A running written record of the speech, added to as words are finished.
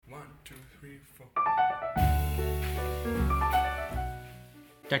4.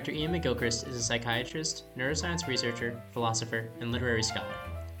 Dr. Iain McGilchrist is a psychiatrist, neuroscience researcher, philosopher, and literary scholar.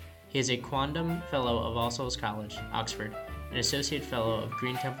 He is a Quondam Fellow of All Souls College, Oxford, an Associate Fellow of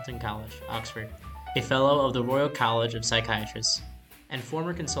Green Templeton College, Oxford, a Fellow of the Royal College of Psychiatrists, and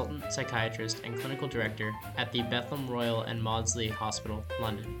former consultant psychiatrist and clinical director at the Bethlem Royal and Maudsley Hospital,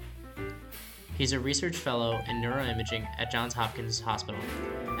 London. He's a research fellow in neuroimaging at Johns Hopkins Hospital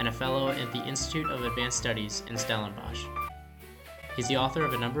and a fellow at the Institute of Advanced Studies in Stellenbosch. He's the author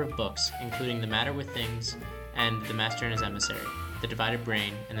of a number of books, including The Matter with Things and The Master and His Emissary, The Divided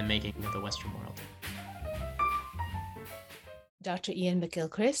Brain, and the Making of the Western World. Dr. Iain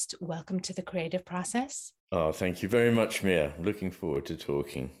McGilchrist, welcome to The Creative Process. Oh, thank you very much, Mia. Looking forward to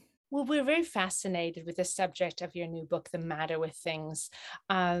talking. Well, we're very fascinated with the subject of your new book, The Matter with Things.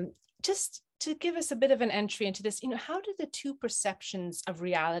 Just to give us a bit of an entry into this, how do the two perceptions of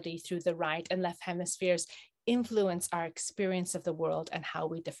reality through the right and left hemispheres influence our experience of the world and how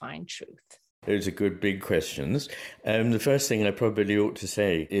we define truth? Those are good big questions. The first thing I probably ought to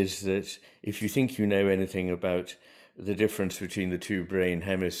say is that if you think you know anything about the difference between the two brain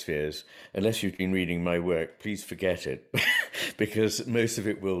hemispheres, unless you've been reading my work, please forget it, because most of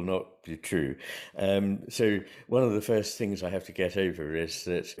it will not be true. So one of the first things I have to get over is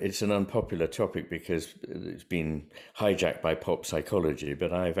that it's an unpopular topic because it's been hijacked by pop psychology,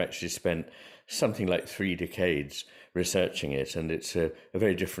 but I've actually spent something like 3 decades researching it, and it's a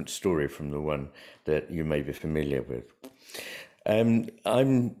very different story from the one that you may be familiar with.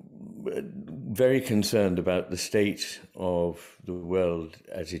 I'm very concerned about the state of the world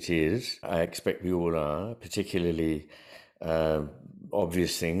as it is. I expect we all are, particularly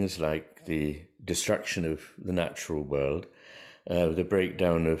obvious things like the destruction of the natural world, the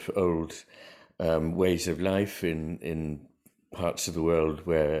breakdown of old ways of life in parts of the world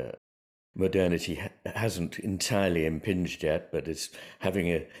where modernity hasn't entirely impinged yet, but it's having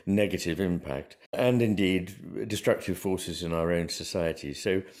a negative impact, and indeed destructive forces in our own society.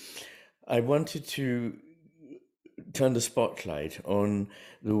 So I wanted to turn the spotlight on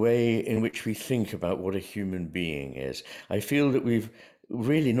the way in which we think about what a human being is. I feel that we've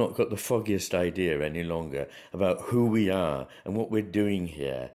really not got the foggiest idea any longer about who we are and what we're doing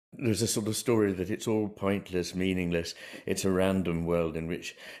here. There's a sort of story that it's all pointless, meaningless. It's a random world in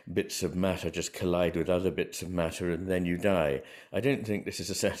which bits of matter just collide with other bits of matter and then you die. I don't think this is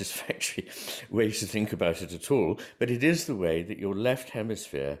a satisfactory way to think about it at all, but it is the way that your left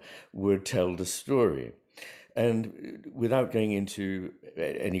hemisphere would tell the story. And without going into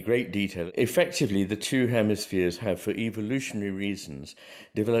any great detail, effectively the two hemispheres have, for evolutionary reasons,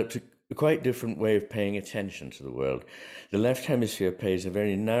 developed a quite different way of paying attention to the world. The left hemisphere pays a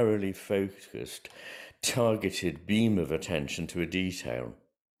very narrowly focused, targeted beam of attention to a detail,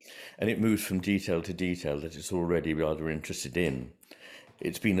 and it moves from detail to detail that it's already rather interested in.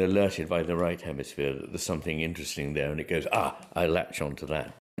 It's been alerted by the right hemisphere that there's something interesting there, and it goes, I latch onto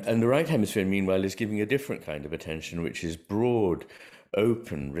that. And the right hemisphere, meanwhile, is giving a different kind of attention, which is broad,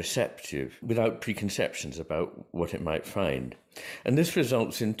 open, receptive, without preconceptions about what it might find. And this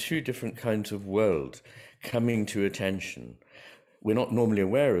results in two different kinds of world coming to attention. We're not normally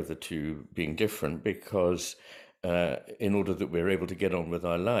aware of the two being different because in order that we're able to get on with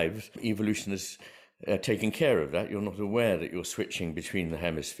our lives, evolution has taken care of that. You're not aware that you're switching between the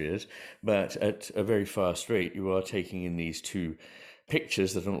hemispheres, but at a very fast rate, you are taking in these two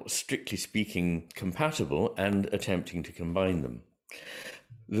pictures that are not strictly speaking compatible and attempting to combine them.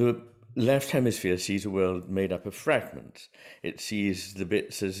 The left hemisphere sees a world made up of fragments. It sees the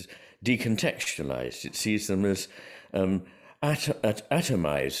bits as decontextualized. It sees them as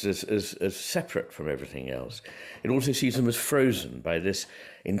atomized, as separate from everything else. It also sees them as frozen by this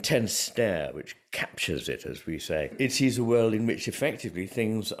intense stare which captures it, as we say. It sees a world in which effectively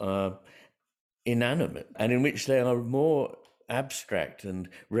things are inanimate and in which they are more abstract and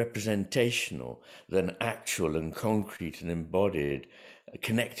representational than actual and concrete and embodied,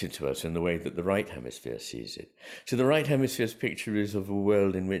 connected to us in the way that the right hemisphere sees it. So the right hemisphere's picture is of a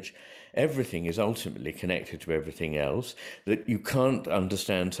world in which everything is ultimately connected to everything else, that you can't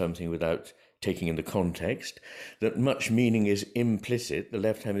understand something without taking in the context, that much meaning is implicit. The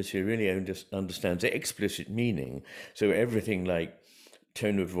left hemisphere really understands explicit meaning. So everything like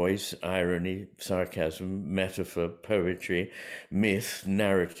tone of voice, irony, sarcasm, metaphor, poetry, myth,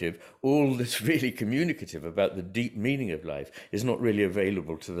 narrative, all that's really communicative about the deep meaning of life is not really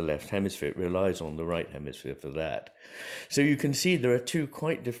available to the left hemisphere. It relies on the right hemisphere for that. So you can see there are two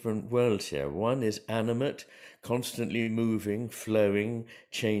quite different worlds here. One is animate, constantly moving, flowing,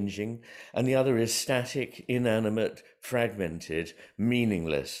 changing, and the other is static, inanimate, fragmented,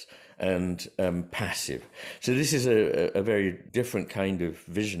 meaningless, and passive. So this is a very different kind of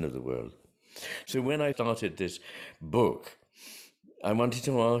vision of the world. So when I started this book, I wanted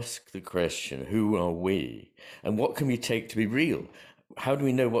to ask the question, who are we? And what can we take to be real? How do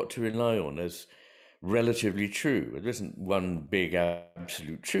we know what to rely on as relatively true? There isn't one big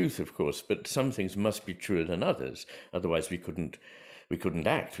absolute truth, of course, but some things must be truer than others. Otherwise, we couldn't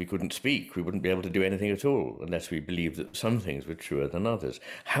act, we couldn't speak, we wouldn't be able to do anything at all unless we believed that some things were truer than others.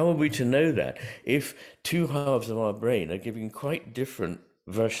 How are we to know that if two halves of our brain are giving quite different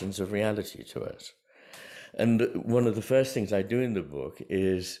versions of reality to us? And one of the first things I do in the book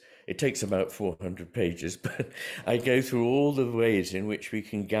is, it takes about 400 pages, but I go through all the ways in which we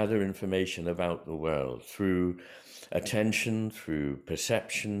can gather information about the world through attention, through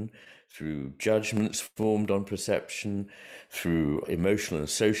perception, through judgments formed on perception, through emotional and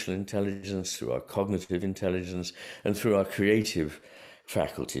social intelligence, through our cognitive intelligence, and through our creative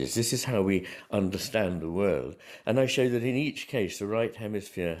faculties. This is how we understand the world. And I show that in each case, the right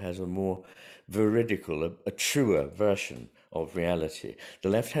hemisphere has a more veridical, a truer version of reality. The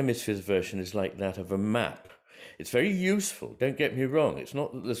left hemisphere's version is like that of a map. It's very useful, don't get me wrong. It's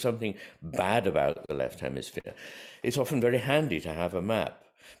not that there's something bad about the left hemisphere. It's often very handy to have a map.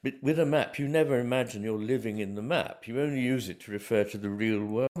 But with a map, you never imagine you're living in the map. You only use it to refer to the real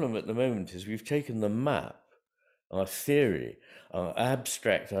world. The problem at the moment is we've taken the map, our theory, our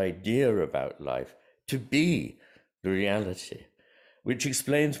abstract idea about life, to be the reality, which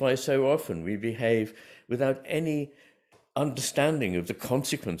explains why so often we behave without any understanding of the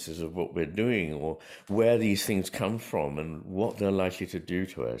consequences of what we're doing, or where these things come from and what they're likely to do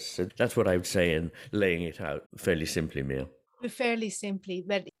to us. So that's what I would say in laying it out fairly simply, Mia. Fairly simply,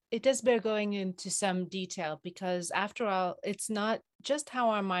 but it does bear going into some detail, because after all, it's not just how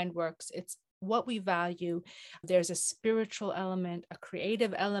our mind works, it's what we value. There's a spiritual element, a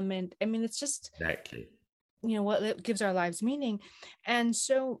creative element. I mean, it's just Exactly, what gives our lives meaning. And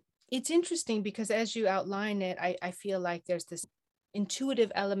so it's interesting because as you outline it, I feel like there's this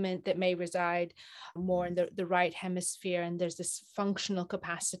intuitive element that may reside more in the right hemisphere, and there's this functional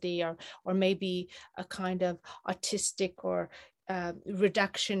capacity, or maybe a kind of autistic or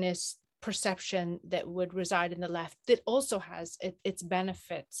reductionist perception that would reside in the left, that also has its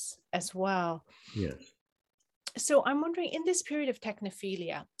benefits as well. yes. So I'm wondering, in this period of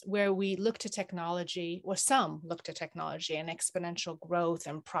technophilia, where we look to technology, or some look to technology and exponential growth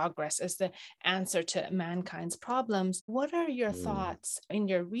and progress as the answer to mankind's problems, what are your thoughts in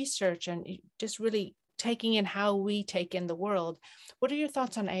your research and just really taking in how we take in the world? What are your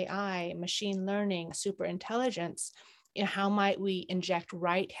thoughts on AI, machine learning, superintelligence? How might we inject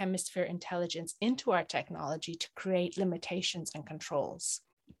right hemisphere intelligence into our technology to create limitations and controls?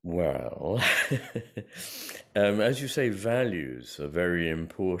 Well, as you say, values are very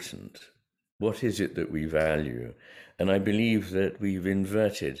important. What is it that we value? And I believe that we've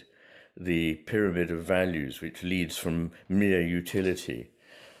inverted the pyramid of values, which leads from mere utility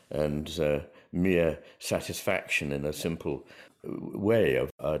and mere satisfaction in a simple way of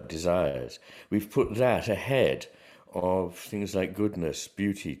our desires. We've put that ahead of things like goodness,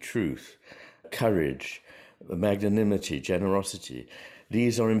 beauty, truth, courage, magnanimity, generosity.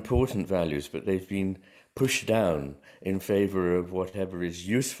 These are important values, but they've been pushed down in favor of whatever is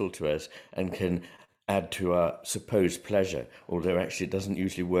useful to us and can add to our supposed pleasure, although actually it doesn't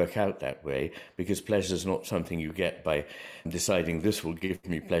usually work out that way, because pleasure is not something you get by deciding this will give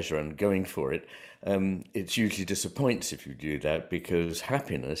me pleasure and going for it. It usually disappoints if you do that, because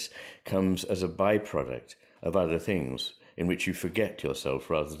happiness comes as a byproduct of other things in which you forget yourself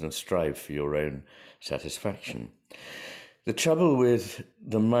rather than strive for your own satisfaction. The trouble with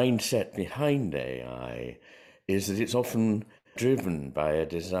the mindset behind AI is that it's often driven by a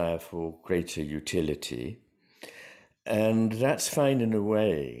desire for greater utility, and that's fine in a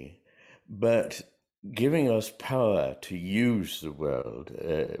way, but giving us power to use the world,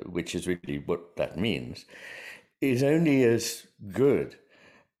 which is really what that means, is only as good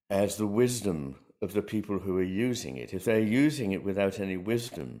as the wisdom of the people who are using it. If they're using it without any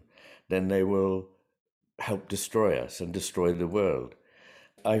wisdom, then they will help destroy us and destroy the world.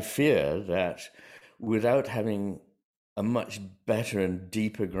 I fear that without having a much better and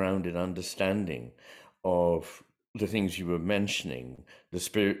deeper grounded understanding of the things you were mentioning, the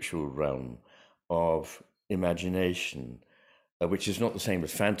spiritual realm, of imagination, which is not the same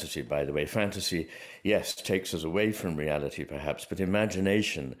as fantasy, by the way. Fantasy, yes, takes us away from reality, perhaps, but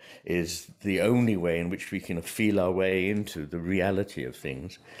imagination is the only way in which we can feel our way into the reality of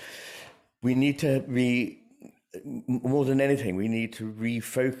things. We need to be more than anything, we need to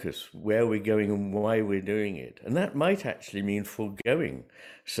refocus where we're going and why we're doing it. And that might actually mean foregoing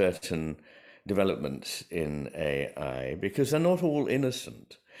certain developments in AI, because they're not all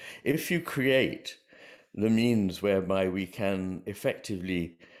innocent. If you create the means whereby we can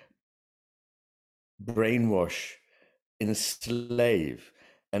effectively brainwash, enslave,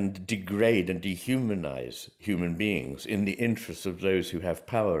 and degrade and dehumanize human beings in the interests of those who have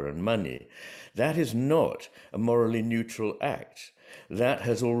power and money, that is not a morally neutral act. That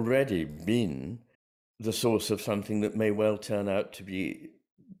has already been the source of something that may well turn out to be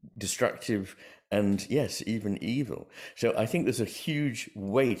destructive and, yes, even evil. So I think there's a huge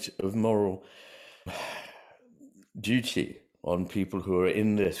weight of moral duty on people who are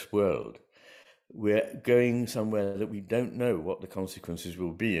in this world. We're going somewhere that we don't know what the consequences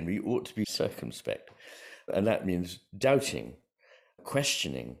will be, and we ought to be circumspect. And that means doubting,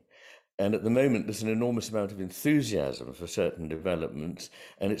 questioning. And at the moment, there's an enormous amount of enthusiasm for certain developments,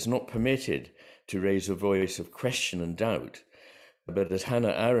 and it's not permitted to raise a voice of question and doubt. But as Hannah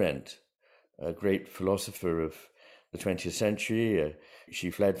Arendt, a great philosopher of the 20th century, she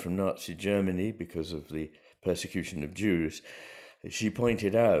fled from Nazi Germany because of the persecution of Jews. She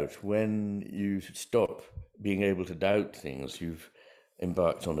pointed out, when you stop being able to doubt things, you've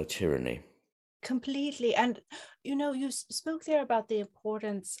embarked on a tyranny. Completely. And, you spoke there about the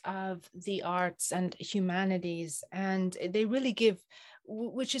importance of the arts and humanities, and they really give,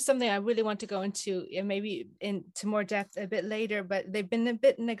 which is something I really want to go into, maybe into more depth a bit later, but they've been a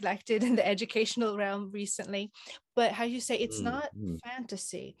bit neglected in the educational realm recently. But how you say, it's not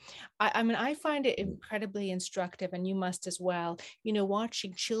fantasy. I mean, I find it incredibly instructive, and you must as well,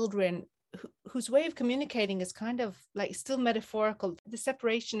 watching children whose way of communicating is kind of like still metaphorical. The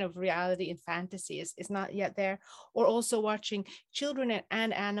separation of reality and fantasy is not yet there. Or also watching children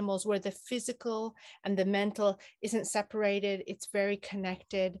and animals where the physical and the mental isn't separated. It's very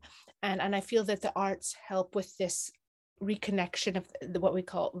connected. And I feel that the arts help with this reconnection of what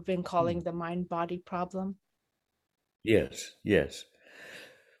we've been calling the mind-body problem. Yes, yes.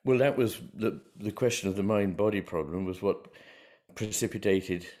 Well, that was the question of the mind-body problem was what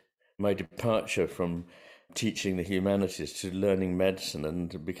precipitated my departure from teaching the humanities to learning medicine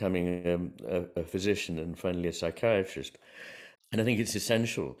and becoming a physician and finally a psychiatrist. And I think it's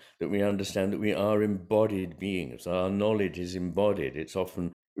essential that we understand that we are embodied beings. Our knowledge is embodied. It's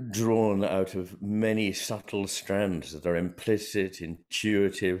often drawn out of many subtle strands that are implicit,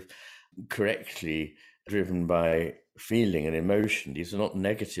 intuitive, correctly driven by feeling and emotion. These are not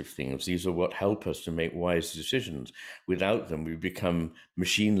negative things. These are what help us to make wise decisions. Without them, we become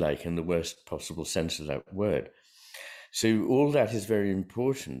machine-like in the worst possible sense of that word. So all that is very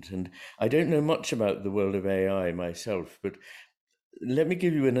important. And I don't know much about the world of AI myself, but let me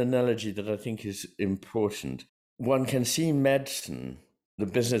give you an analogy that I think is important. One can see medicine, the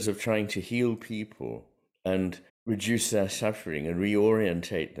business of trying to heal people and reduce their suffering and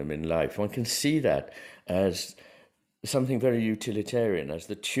reorientate them in life. One can see that as something very utilitarian, as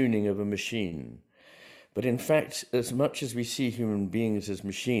the tuning of a machine. But in fact, as much as we see human beings as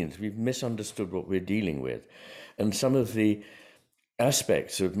machines, we've misunderstood what we're dealing with. And some of the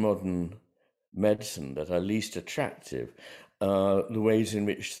aspects of modern medicine that are least attractive are the ways in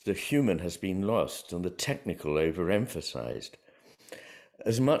which the human has been lost and the technical overemphasized.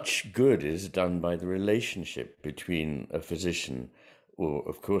 As much good is done by the relationship between a physician or,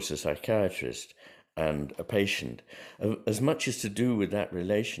 of course, a psychiatrist and a patient, as much is to do with that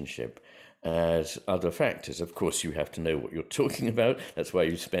relationship as other factors. Of course, you have to know what you're talking about. That's why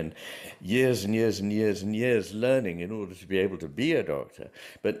you spend years and years and years and years learning in order to be able to be a doctor.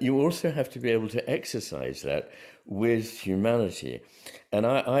 But you also have to be able to exercise that with humanity. And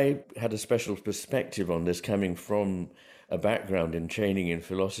I had a special perspective on this coming from a background in training in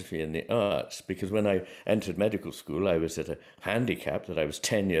philosophy and the arts, because when I entered medical school, I was at a handicap that I was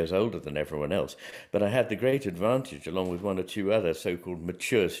 10 years older than everyone else. But I had the great advantage, along with one or two other so-called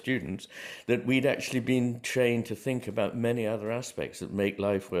mature students, that we'd actually been trained to think about many other aspects that make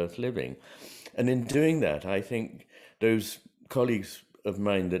life worth living. And in doing that, I think those colleagues of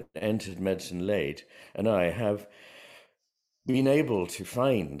mine that entered medicine late and I have been able to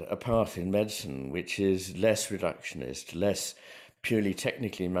find a path in medicine which is less reductionist, less purely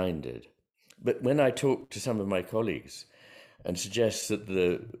technically minded. But when I talk to some of my colleagues and suggest that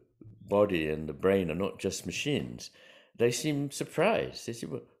the body and the brain are not just machines, they seem surprised. They say,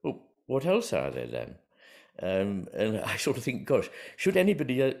 well, what else are they then? And I sort of think, gosh, should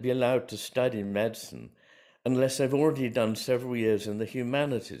anybody be allowed to study medicine unless they've already done several years in the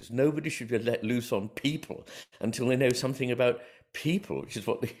humanities? Nobody should be let loose on people until they know something about people, which is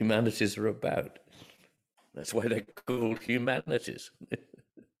what the humanities are about. That's why they're called humanities.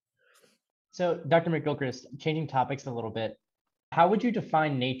 So, Dr. McGilchrist, changing topics a little bit, how would you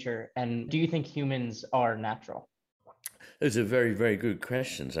define nature, and do you think humans are natural? Those are very, very good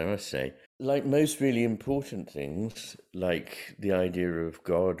questions, I must say. Like most really important things, like the idea of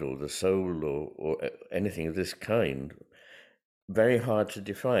God or the soul or anything of this kind, very hard to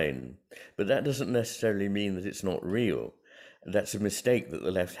define. But that doesn't necessarily mean that it's not real. That's a mistake that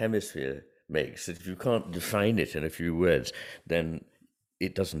the left hemisphere makes, that if you can't define it in a few words, then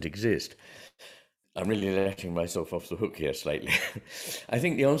it doesn't exist. I'm really letting myself off the hook here slightly. I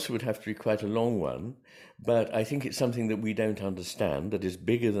think the answer would have to be quite a long one, but I think it's something that we don't understand, that is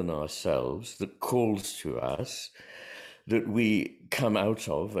bigger than ourselves, that calls to us, that we come out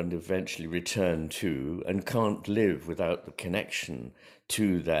of and eventually return to, and can't live without the connection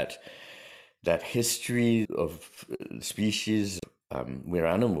to that history of species. We're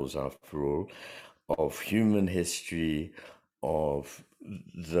animals after all, of human history, of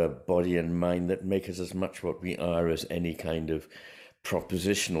the body and mind that make us as much what we are as any kind of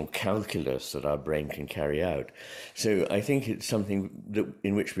propositional calculus that our brain can carry out. So I think it's something that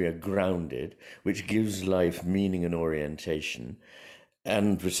in which we are grounded, which gives life meaning and orientation.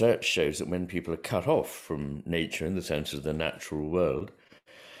 And research shows that when people are cut off from nature in the sense of the natural world,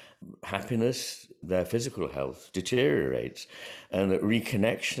 happiness, their physical health deteriorates, and that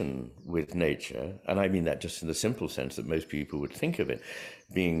reconnection with nature, and I mean that just in the simple sense that most people would think of it,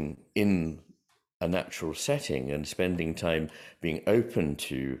 being in a natural setting and spending time being open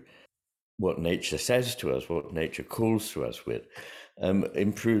to what nature says to us, what nature calls to us with,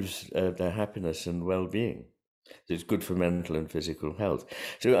 improves their happiness and well-being. It's good for mental and physical health.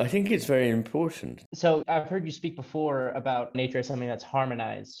 So I think it's very important. So I've heard you speak before about nature as something that's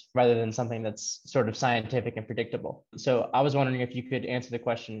harmonized rather than something that's sort of scientific and predictable. So I was wondering if you could answer the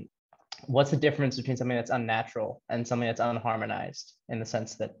question, what's the difference between something that's unnatural and something that's unharmonized in the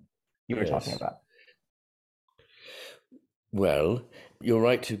sense that you were talking about? Well, you're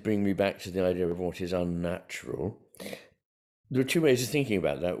right to bring me back to the idea of what is unnatural. There are two ways of thinking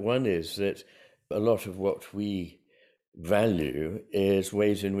about that. One is that a lot of what we value is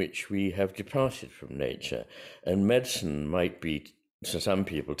ways in which we have departed from nature. And medicine might be, to some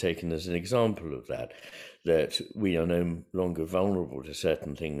people, taken as an example of that, that we are no longer vulnerable to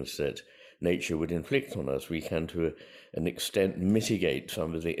certain things that nature would inflict on us. We can, to an extent, mitigate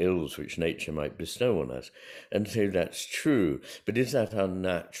some of the ills which nature might bestow on us. And so that's true. But is that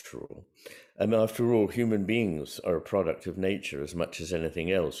unnatural? After all, human beings are a product of nature as much as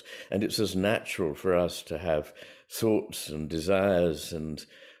anything else. And it's as natural for us to have thoughts and desires and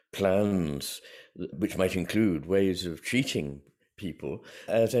plans, which might include ways of treating people,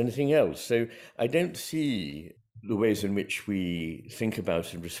 as anything else. So I don't see the ways in which we think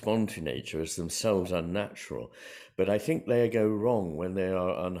about and respond to nature as themselves unnatural. But I think they go wrong when they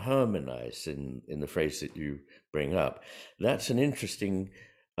are unharmonized, in the phrase that you bring up. That's an interesting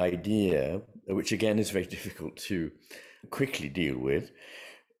idea, which again is very difficult to quickly deal with.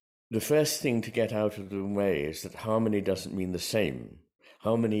 The first thing to get out of the way is that harmony doesn't mean the same.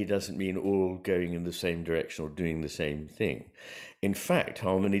 Harmony doesn't mean all going in the same direction or doing the same thing. In fact,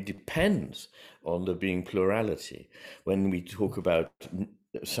 harmony depends on there being plurality. When we talk about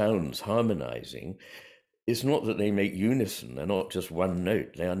sounds harmonizing, it's not that they make unison. They're not just one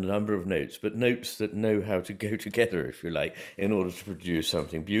note. They are a number of notes, but notes that know how to go together, if you like, in order to produce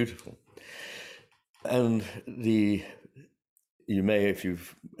something beautiful. And you may, if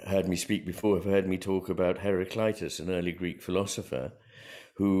you've heard me speak before, have heard me talk about Heraclitus, an early Greek philosopher,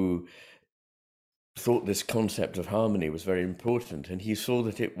 who thought this concept of harmony was very important. And he saw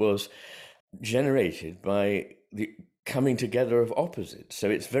that it was generated by the coming together of opposites. So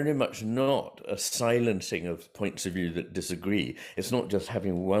it's very much not a silencing of points of view that disagree. It's not just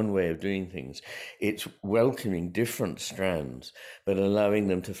having one way of doing things. It's welcoming different strands, but allowing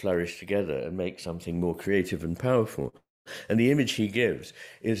them to flourish together and make something more creative and powerful. And the image he gives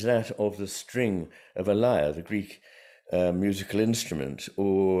is that of the string of a lyre, the Greek musical instrument,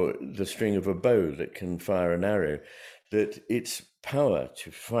 or the string of a bow that can fire an arrow, that its power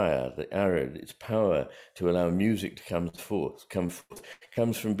to fire the arrow, its power to allow music to come forth,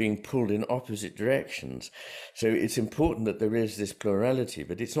 comes from being pulled in opposite directions. So it's important that there is this plurality,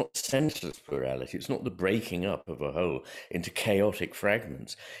 but it's not senseless plurality. It's not the breaking up of a whole into chaotic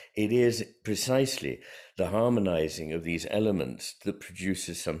fragments. It is precisely the harmonizing of these elements that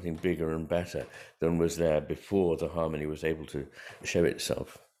produces something bigger and better than was there before the harmony was able to show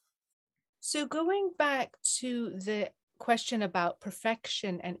itself. So going back to the question about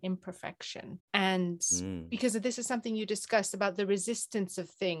perfection and imperfection. And because this is something you discussed about the resistance of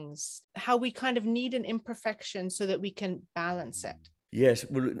things, how we kind of need an imperfection so that we can balance it. Yes,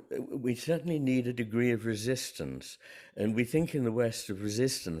 well, we certainly need a degree of resistance. And we think in the West of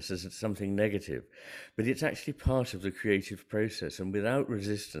resistance as something negative, but it's actually part of the creative process. And without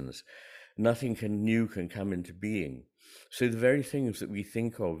resistance, nothing new can come into being. So the very things that we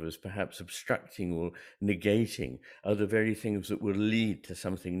think of as perhaps obstructing or negating are the very things that will lead to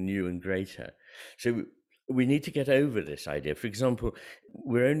something new and greater. So we need to get over this idea. For example,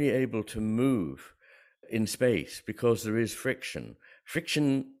 we're only able to move in space because there is friction.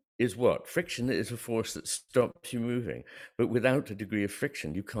 Friction is what? Friction is a force that stops you moving. But without a degree of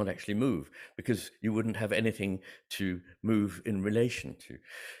friction, you can't actually move because you wouldn't have anything to move in relation to.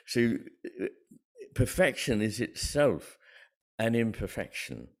 So perfection is itself an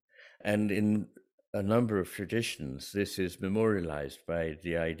imperfection. And in a number of traditions, this is memorialized by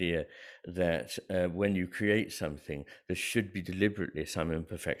the idea that when you create something, there should be deliberately some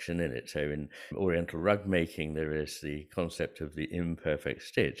imperfection in it. So in Oriental rug making, there is the concept of the imperfect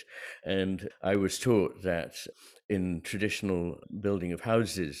stitch. And I was taught that in traditional building of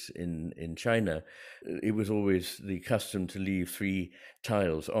houses in China, it was always the custom to leave 3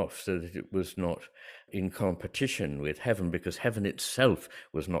 tiles off so that it was not in competition with heaven, because heaven itself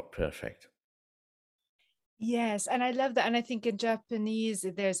was not perfect. Yes, and I love that. And I think in Japanese,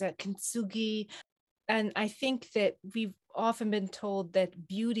 there's a kintsugi. And I think that we've often been told that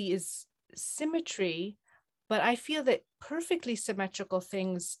beauty is symmetry, but I feel that perfectly symmetrical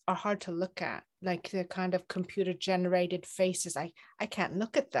things are hard to look at, like the kind of computer generated faces. I can't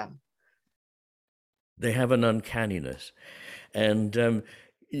look at them. They have an uncanniness. And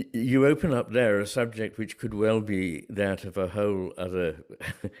you open up there a subject which could well be that of a whole other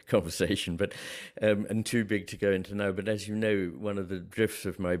conversation, but and too big to go into now. But as you know, one of the drifts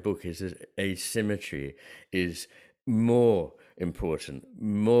of my book is that asymmetry is more important,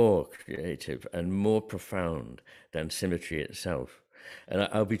 more creative, and more profound than symmetry itself. And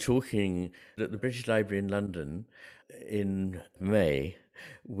I'll be talking at the British Library in London in May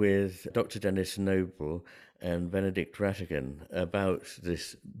with Dr. Dennis Noble and Benedict Rattigan about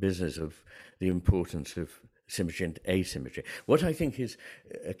this business of the importance of symmetry and asymmetry. What I think is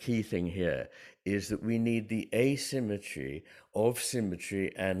a key thing here is that we need the asymmetry of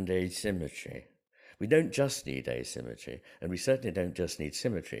symmetry and asymmetry. We don't just need asymmetry, and we certainly don't just need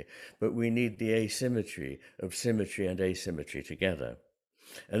symmetry, but we need the asymmetry of symmetry and asymmetry together.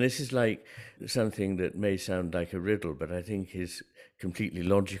 And this is like something that may sound like a riddle, but I think is completely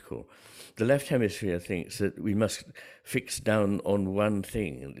logical. The left hemisphere thinks that we must fix down on one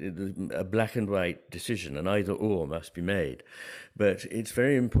thing, a black and white decision, an either or must be made. But it's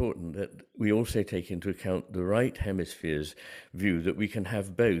very important that we also take into account the right hemisphere's view that we can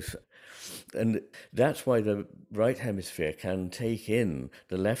have both. And that's why the right hemisphere can take in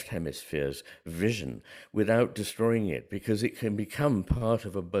the left hemisphere's vision without destroying it, because it can become part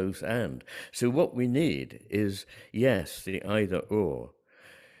of a both and. So what we need is, yes, the either or,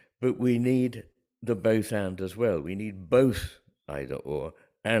 but we need the both and as well. We need both either or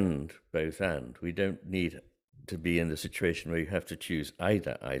and both and. We don't need to be in the situation where you have to choose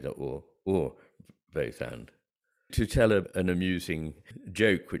either or both and. To tell an amusing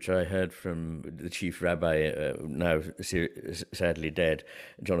joke, which I heard from the chief rabbi, now sadly dead,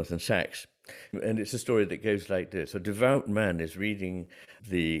 Jonathan Sachs. And it's a story that goes like this. A devout man is reading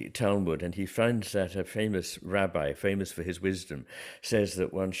the Talmud, and he finds that a famous rabbi, famous for his wisdom, says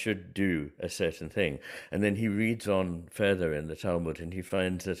that one should do a certain thing. And then he reads on further in the Talmud, and he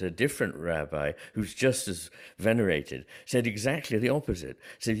finds that a different rabbi, who's just as venerated, said exactly the opposite.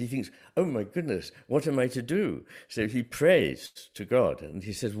 So he thinks, oh my goodness, what am I to do? So he prays to God, and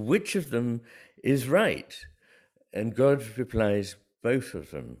he says, which of them is right? And God replies, both of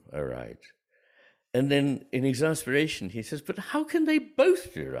them are right. And then in exasperation, he says, but how can they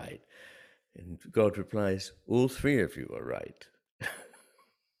both be right? And God replies, all 3 of you are right.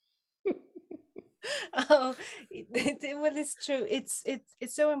 Oh, well, it's true. It's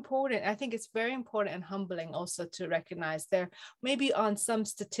so important. I think it's very important and humbling also to recognize there maybe on some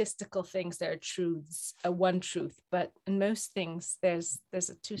statistical things there are truths, one truth, but in most things there's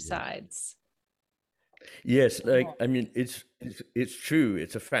two sides. Yes, like I mean, it's true.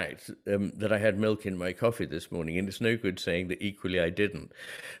 It's a fact that I had milk in my coffee this morning, and it's no good saying that equally I didn't.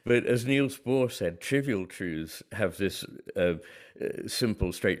 But as Niels Bohr said, trivial truths have this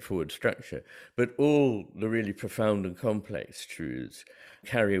simple, straightforward structure. But all the really profound and complex truths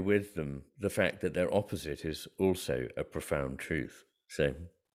carry with them the fact that their opposite is also a profound truth. So.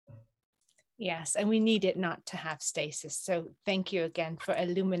 Yes, and we need it not to have stasis. So thank you again for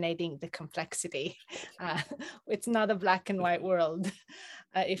illuminating the complexity. It's not a black and white world,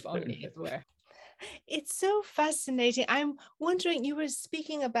 if only it were. It's so fascinating. I'm wondering, you were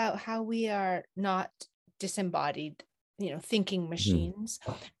speaking about how we are not disembodied, thinking machines.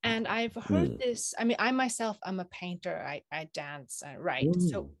 And I've heard this. I mean, I myself, I'm a painter. I dance, I write.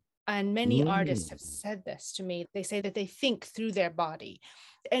 So, and many artists have said this to me. They say that they think through their body.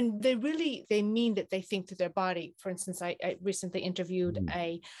 And they mean that they think through their body. For instance, I recently interviewed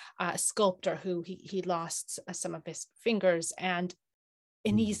a sculptor who he lost some of his fingers, and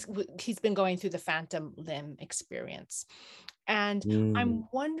he's been going through the phantom limb experience. And I'm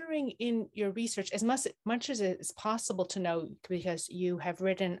wondering, in your research, as much as it is possible to know, because you have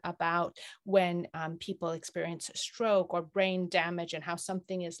written about when people experience stroke or brain damage and how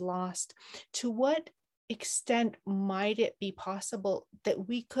something is lost, to what extent might it be possible that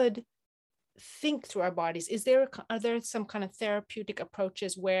we could think through our bodies? Are there some kind of therapeutic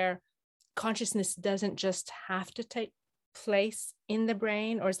approaches where consciousness doesn't just have to take place in the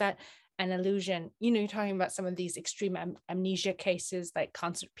brain, or is that an illusion? You're talking about some of these extreme amnesia cases, like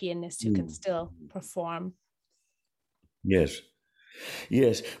concert pianists who can still perform. Yes.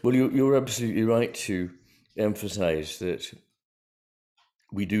 Well, you're absolutely right to emphasize that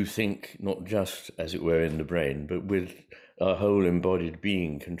we do think not just, as it were, in the brain, but with our whole embodied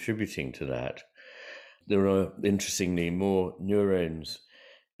being contributing to that. There are, interestingly, more neurons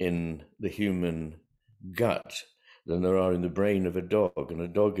in the human gut than there are in the brain of a dog, and a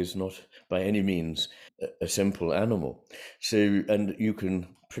dog is not by any means a simple animal. So, and you can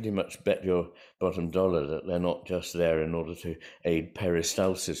pretty much bet your bottom dollar that they're not just there in order to aid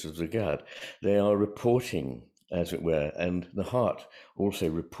peristalsis of the gut. They are reporting, as it were, and the heart also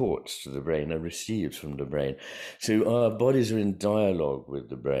reports to the brain and receives from the brain. So our bodies are in dialogue with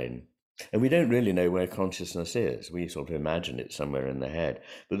the brain. And we don't really know where consciousness is. We sort of imagine it somewhere in the head,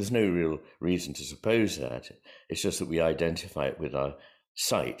 but there's no real reason to suppose that. It's just that we identify it with our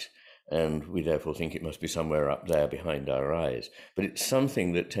sight, and we therefore think it must be somewhere up there behind our eyes. But it's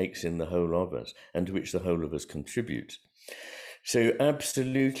something that takes in the whole of us, and to which the whole of us contributes. So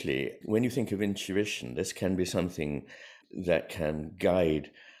absolutely, when you think of intuition, this can be something that can guide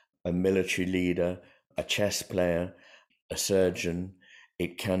a military leader, a chess player, a surgeon.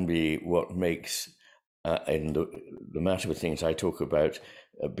 It can be what makes, in the matter of things I talk about,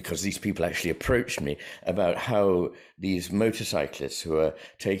 because these people actually approached me about how these motorcyclists who are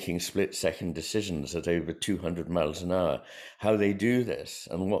taking split-second decisions at over 200 miles an hour, how they do this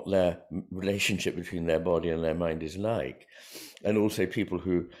and what their relationship between their body and their mind is like. And also people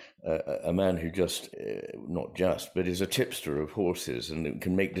who, a man who not just, but is a tipster of horses and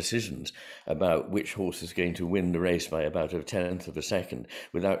can make decisions about which horse is going to win the race by about 1/10 of a second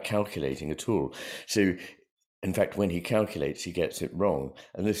without calculating at all. So, in fact, when he calculates, he gets it wrong.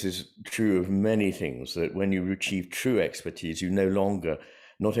 And this is true of many things, that when you achieve true expertise, you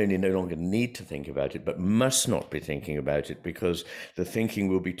not only no longer need to think about it, but must not be thinking about it, because the thinking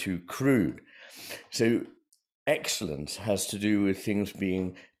will be too crude. So excellence has to do with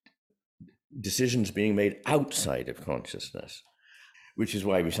decisions being made outside of consciousness, which is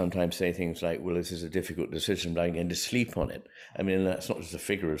why we sometimes say things like, well, this is a difficult decision, but I'm going to sleep on it. I mean, that's not just a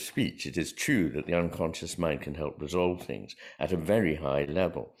figure of speech. It is true that the unconscious mind can help resolve things at a very high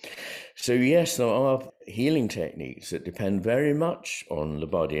level. So yes, there are healing techniques that depend very much on the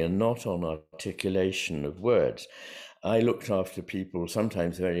body and not on articulation of words. I looked after people,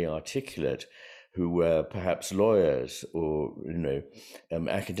 sometimes very articulate, who were perhaps lawyers or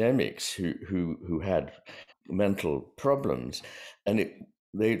academics who had mental problems, and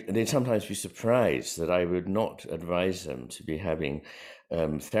they'd sometimes be surprised that I would not advise them to be having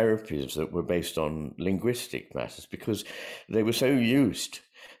therapies that were based on linguistic matters, because they were so used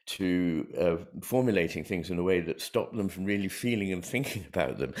to formulating things in a way that stopped them from really feeling and thinking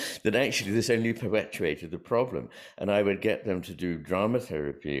about them, that actually this only perpetuated the problem. And I would get them to do drama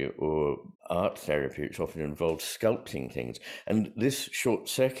therapy or art therapy, which often involved sculpting things. And this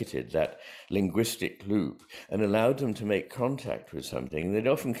short-circuited that linguistic loop and allowed them to make contact with something. And they'd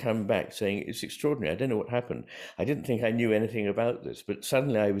often come back saying, it's extraordinary, I don't know what happened. I didn't think I knew anything about this, but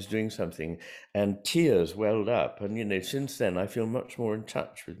suddenly I was doing something and tears welled up. And, since then I feel much more in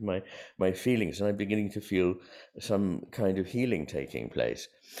touch with my feelings, and I'm beginning to feel some kind of healing taking place.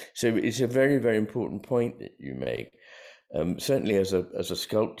 So it's a very, very important point that you make. Certainly, as a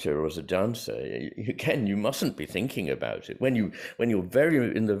sculptor or as a dancer, again, you mustn't be thinking about it. When you're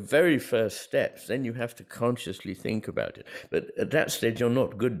very in the very first steps, then you have to consciously think about it. But at that stage, you're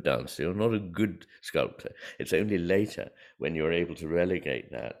not a good dancer. You're not a good sculptor. It's only later, when you're able to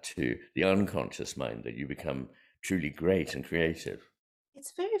relegate that to the unconscious mind, that you become truly great and creative.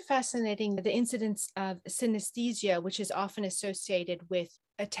 It's very fascinating, the incidence of synesthesia, which is often associated with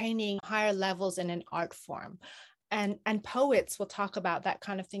attaining higher levels in an art form. And poets will talk about that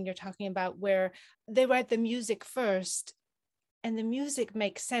kind of thing you're talking about, where they write the music first and the music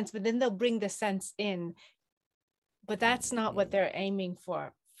makes sense, but then they'll bring the sense in. But that's not what they're aiming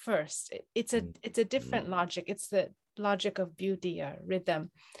for first. It's a different logic. It's the logic of beauty or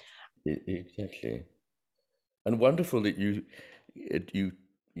rhythm. Exactly. And wonderful that you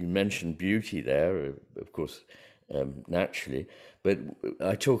mentioned beauty there, of course, naturally. But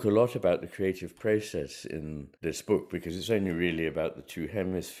I talk a lot about the creative process in this book because it's only really about the two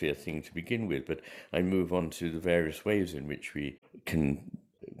hemisphere thing to begin with. But I move on to the various ways in which we can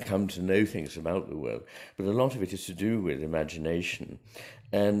come to know things about the world. But a lot of it is to do with imagination.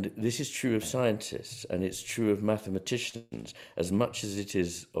 And this is true of scientists, and it's true of mathematicians as much as it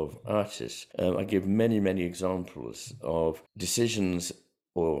is of artists. I give many, many examples of decisions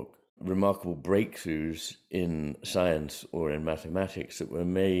or remarkable breakthroughs in science or in mathematics that were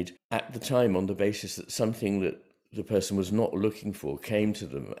made at the time on the basis that something that the person was not looking for came to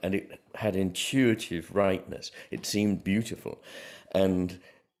them, and it had intuitive rightness. It seemed beautiful. And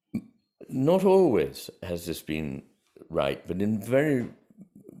not always has this been right, but in very,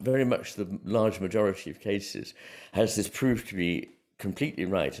 very much the large majority of cases has this proved to be completely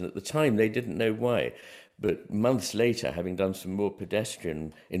right. And at the time, they didn't know why. But months later, having done some more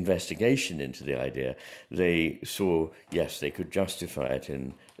pedestrian investigation into the idea, they saw, yes, they could justify it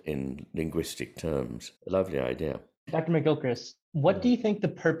in linguistic terms. A lovely idea. Dr. McGilchrist, what do you think the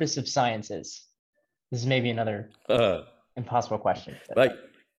purpose of science is? This is maybe another impossible question. Right.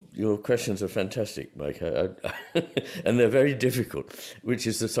 Your questions are fantastic, Mike, and they're very difficult, which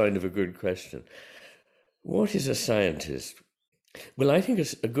is the sign of a good question. What is a scientist? Well, I think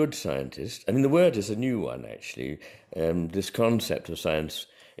a good scientist, I mean, the word is a new one, actually. This concept of science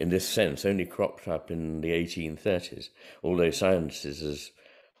in this sense only cropped up in the 1830s, although science is as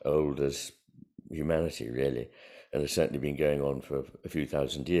old as humanity, really, and has certainly been going on for a few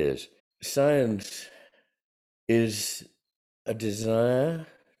thousand years. Science is a desire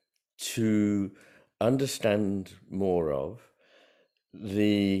to understand more of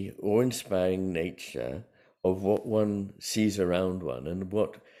the awe-inspiring nature of what one sees around one and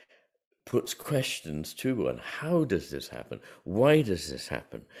what puts questions to one. How does this happen? Why does this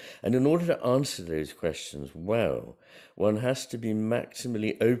happen? And in order to answer those questions well, one has to be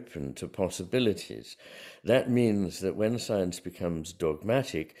maximally open to possibilities. That means that when science becomes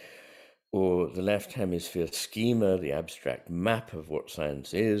dogmatic, or the left hemisphere schema, the abstract map of what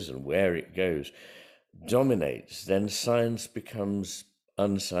science is and where it goes, dominates, then science becomes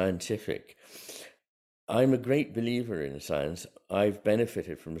unscientific. I'm a great believer in science. I've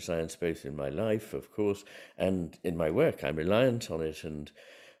benefited from science both in my life, of course, and in my work. I'm reliant on it, and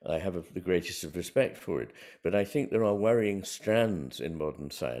I have the greatest of respect for it. But I think there are worrying strands in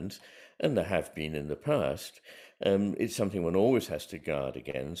modern science, and there have been in the past. It's something one always has to guard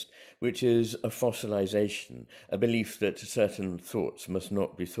against, which is a fossilization, a belief that certain thoughts must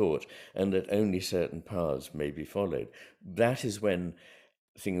not be thought and that only certain paths may be followed. That is when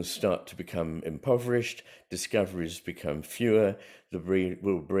things start to become impoverished, discoveries become fewer, the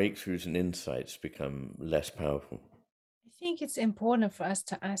real breakthroughs and insights become less powerful. I think it's important for us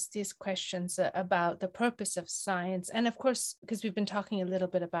to ask these questions about the purpose of science. And of course, because we've been talking a little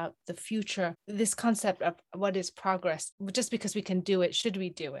bit about the future, this concept of what is progress, just because we can do it, should we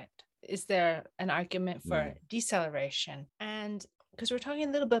do it? Is there an argument for deceleration? And because we're talking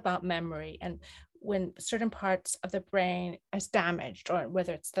a little bit about memory and when certain parts of the brain is damaged, or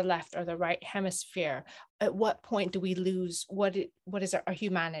whether it's the left or the right hemisphere, at what point do we lose what is our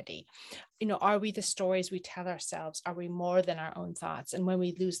humanity? Are we the stories we tell ourselves? Are we more than our own thoughts? And when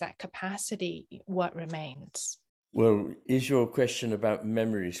we lose that capacity, what remains? Well, is your question about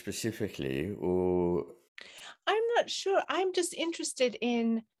memory specifically, or? I'm not sure. I'm just interested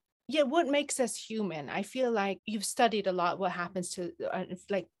in, what makes us human? I feel like you've studied a lot what happens to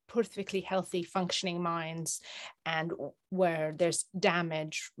like perfectly healthy functioning minds and where there's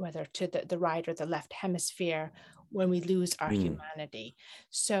damage, whether to the right or the left hemisphere, when we lose our humanity.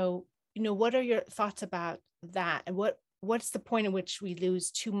 So, what are your thoughts about that? And what's the point in which we lose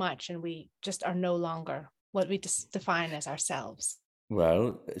too much and we just are no longer what we just define as ourselves?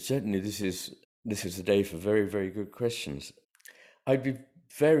 Well, certainly this is This is the day for very, very good questions. I'd be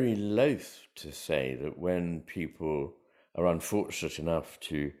very loath to say that when people are unfortunate enough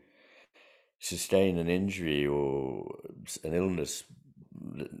to sustain an injury or an illness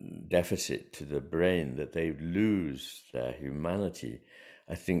deficit to the brain, that they lose their humanity.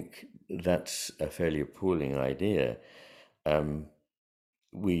 I think that's a fairly appalling idea.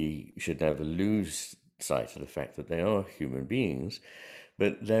 We should never lose sight of the fact that they are human beings,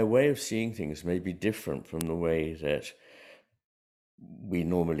 but their way of seeing things may be different from the way that we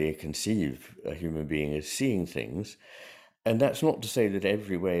normally conceive a human being as seeing things. And that's not to say that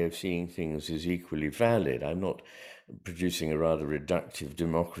every way of seeing things is equally valid. I'm not producing a rather reductive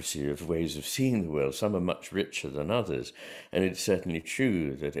democracy of ways of seeing the world. Some are much richer than others. And it's certainly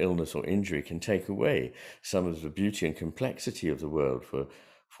true that illness or injury can take away some of the beauty and complexity of the world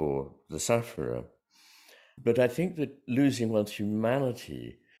for the sufferer. But I think that losing one's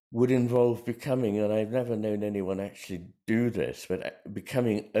humanity would involve becoming, and I've never known anyone actually do this, but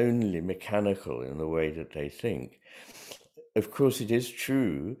becoming only mechanical in the way that they think. Of course, it is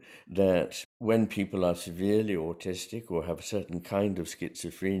true that when people are severely autistic or have a certain kind of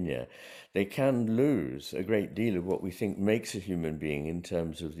schizophrenia, they can lose a great deal of what we think makes a human being in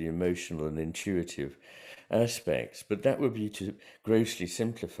terms of the emotional and intuitive aspects. But that would be to grossly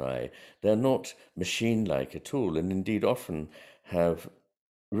simplify. They're not machine-like at all, and indeed often have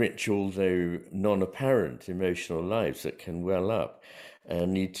rich, although non-apparent, emotional lives that can well up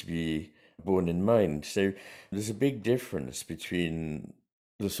and need to be borne in mind. So there's a big difference between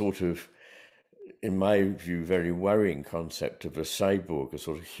the sort of, in my view, very worrying concept of a cyborg, a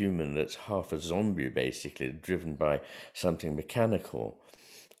sort of human that's half a zombie, basically, driven by something mechanical,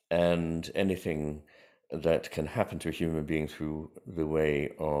 and anything that can happen to a human being through the way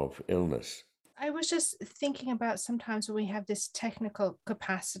of illness. I was just thinking about sometimes when we have this technical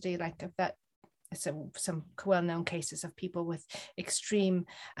capacity, like of that, some well-known cases of people with extreme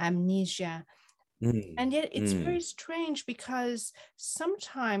amnesia. And yet it's very strange because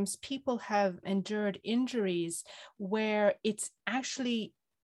sometimes people have endured injuries where it's actually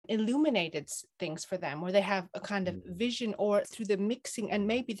illuminated things for them, or they have a kind of vision, or through the mixing, and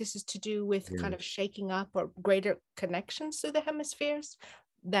maybe this is to do with kind of shaking up or greater connections to the hemispheres,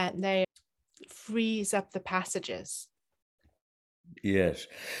 that they frees up the passages. Yes.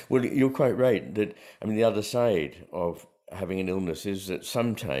 Well, you're quite right that, I mean, the other side of having an illness is that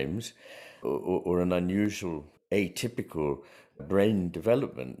sometimes, or an unusual, atypical brain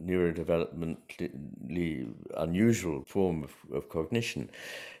development, neurodevelopmentally unusual form of cognition,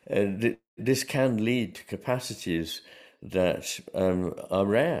 this can lead to capacities that are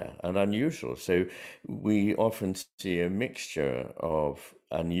rare and unusual. So we often see a mixture of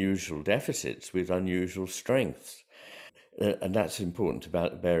unusual deficits with unusual strengths. And that's important to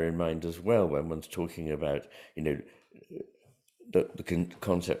bear in mind as well when one's talking about, the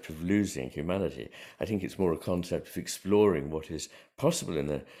concept of losing humanity. I think it's more a concept of exploring what is possible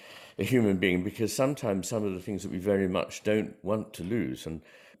in a human being, because sometimes some of the things that we very much don't want to lose, and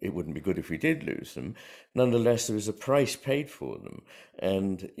it wouldn't be good if we did lose them, nonetheless there is a price paid for them,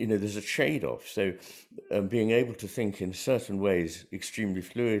 and there's a trade-off. So being able to think in certain ways extremely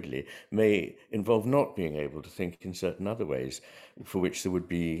fluidly may involve not being able to think in certain other ways for which there would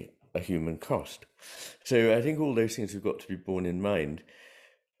be a human cost. So I think all those things have got to be borne in mind.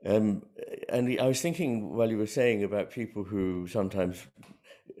 And I was thinking while you were saying about people who sometimes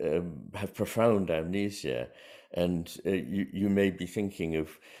have profound amnesia, and you may be thinking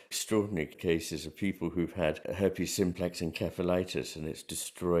of extraordinary cases of people who've had herpes simplex encephalitis, and it's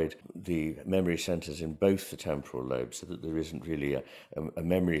destroyed the memory centers in both the temporal lobes, so that there isn't really a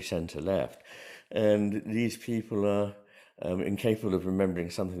memory center left. And these people are incapable of remembering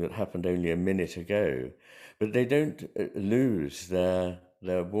something that happened only a minute ago, but they don't lose their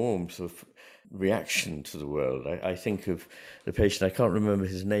warmth of reaction to the world. I think of the patient, I can't remember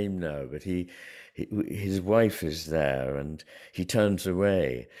his name now, but his wife is there and he turns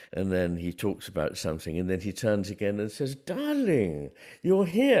away, and then he talks about something, and then he turns again and says, "Darling, you're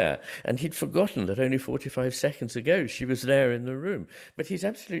here." And he'd forgotten that only 45 seconds ago she was there in the room. But he's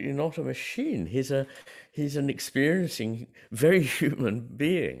absolutely not a machine. He's an experiencing, very human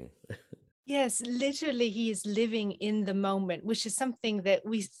being. Yes, literally, he is living in the moment, which is something that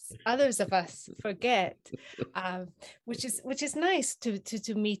others of us forget, which is nice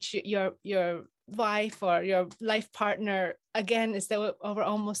to meet your wife or your life partner, again, is that over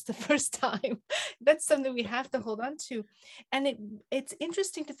almost the first time. That's something we have to hold on to. And it's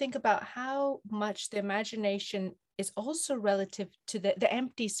interesting to think about how much the imagination is also relative to the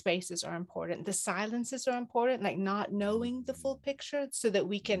empty spaces are important. The silences are important, like not knowing the full picture so that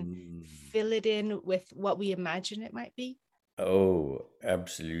we can fill it in with what we imagine it might be. Oh,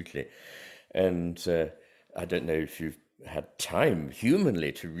 absolutely. And I don't know if you've had time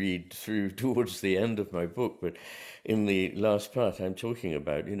humanly to read through towards the end of my book, but in the last part, I'm talking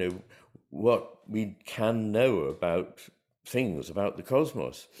about, what we can know about things, about the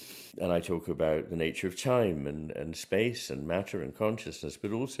cosmos. And I talk about the nature of time and space and matter and consciousness,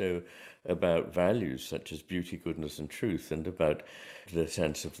 but also about values such as beauty, goodness, and truth, and about the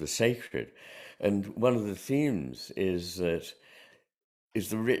sense of the sacred. And one of the themes is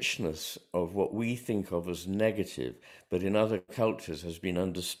the richness of what we think of as negative, but in other cultures has been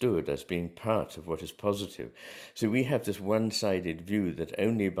understood as being part of what is positive. So we have this one-sided view that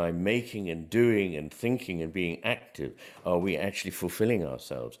only by making and doing and thinking and being active are we actually fulfilling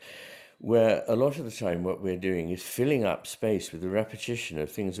ourselves. Where a lot of the time what we're doing is filling up space with the repetition of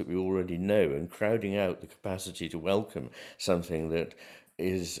things that we already know and crowding out the capacity to welcome something that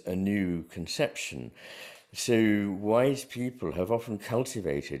is a new conception. So wise people have often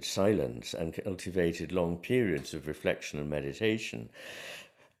cultivated silence and cultivated long periods of reflection and meditation.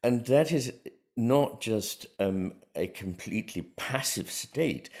 And that is not just a completely passive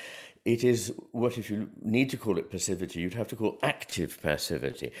state. It is what, if you need to call it passivity, you'd have to call active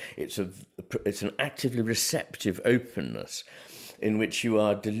passivity. It's an actively receptive openness in which you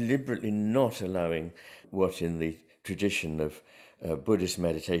are deliberately not allowing what in the tradition of Buddhist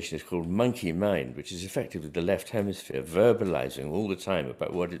meditation is called monkey mind, which is effectively the left hemisphere verbalizing all the time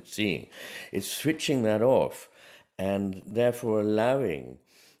about what it's seeing. It's switching that off and therefore allowing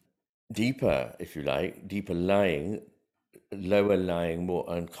deeper, if you like, deeper lying, lower lying, more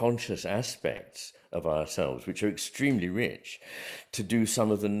unconscious aspects of ourselves, which are extremely rich, to do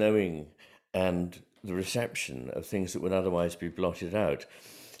some of the knowing and the reception of things that would otherwise be blotted out.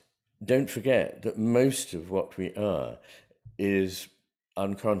 Don't forget that most of what we are is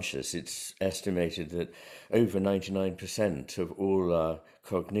unconscious. It's estimated that over 99% of all our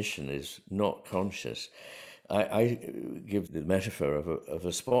cognition is not conscious. I give the metaphor of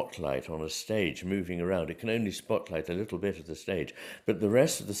a spotlight on a stage moving around. It can only spotlight a little bit of the stage, but the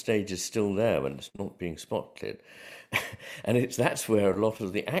rest of the stage is still there when it's not being spotlit. And that's where a lot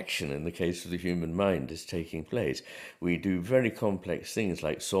of the action in the case of the human mind is taking place. We do very complex things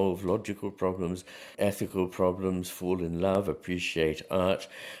like solve logical problems, ethical problems, fall in love, appreciate art,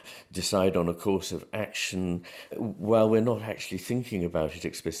 decide on a course of action, while we're not actually thinking about it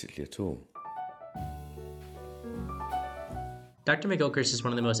explicitly at all. Dr. McGilchrist is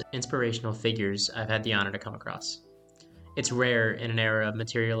one of the most inspirational figures I've had the honor to come across. It's rare in an era of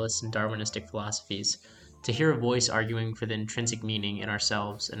materialist and Darwinistic philosophies to hear a voice arguing for the intrinsic meaning in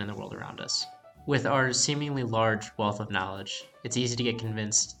ourselves and in the world around us. With our seemingly large wealth of knowledge, it's easy to get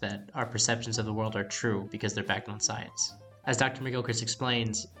convinced that our perceptions of the world are true because they're backed on science. As Dr. McGilchrist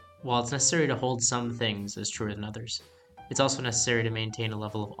explains, while it's necessary to hold some things as truer than others, it's also necessary to maintain a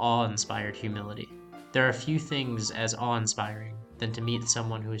level of awe-inspired humility. There are few things as awe-inspiring than to meet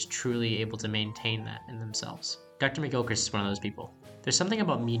someone who is truly able to maintain that in themselves. Dr. McGilchrist is one of those people. There's something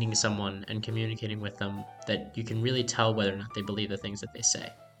about meeting someone and communicating with them that you can really tell whether or not they believe the things that they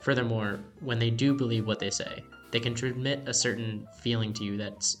say. Furthermore, when they do believe what they say, they can transmit a certain feeling to you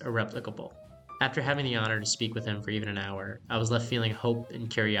that's irreplicable. After having the honor to speak with him for even an hour, I was left feeling hope and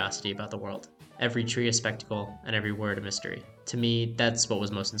curiosity about the world. Every tree a spectacle and every word a mystery. To me, that's what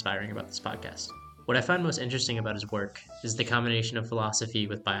was most inspiring about this podcast. What I find most interesting about his work is the combination of philosophy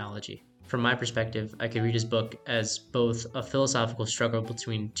with biology. From my perspective, I could read his book as both a philosophical struggle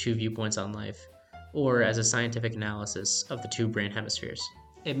between two viewpoints on life, or as a scientific analysis of the two brain hemispheres.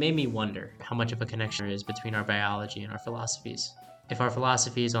 It made me wonder how much of a connection there is between our biology and our philosophies. If our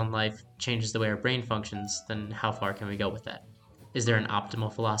philosophies on life changes the way our brain functions, then how far can we go with that? Is there an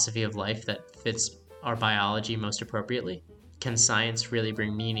optimal philosophy of life that fits our biology most appropriately? Can science really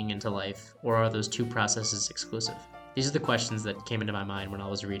bring meaning into life, or are those two processes exclusive? These are the questions that came into my mind when I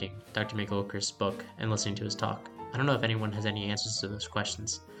was reading Dr. McGilchrist's book and listening to his talk. I don't know if anyone has any answers to those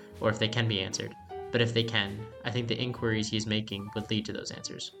questions, or if they can be answered, but if they can, I think the inquiries he's making would lead to those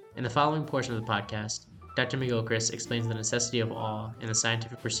answers. In the following portion of the podcast, Dr. McGilchrist explains the necessity of awe in the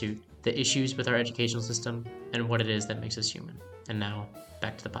scientific pursuit, the issues with our educational system, and what it is that makes us human. And now,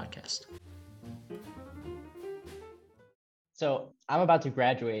 back to the podcast. So I'm about to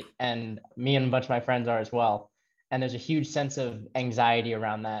graduate, and me and a bunch of my friends are as well. And there's a huge sense of anxiety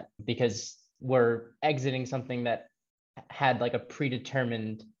around that because we're exiting something that had like a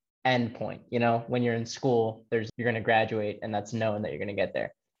predetermined end point. You know, when you're in school, you're going to graduate and that's known that you're going to get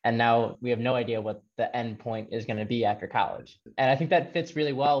there. And now we have no idea what the end point is going to be after college. And I think that fits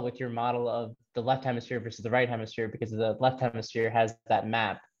really well with your model of the left hemisphere versus the right hemisphere, because the left hemisphere has that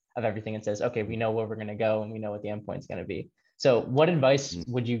map of everything and says, okay, we know where we're going to go and we know what the end point is going to be. So what advice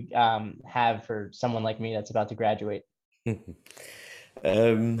would you have for someone like me that's about to graduate?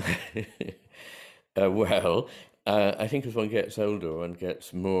 Well, I think as one gets older, one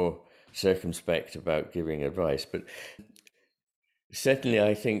gets more circumspect about giving advice. But certainly,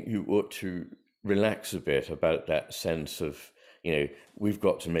 I think you ought to relax a bit about that sense of, we've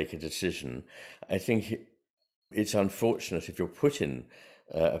got to make a decision. I think it's unfortunate if you're put in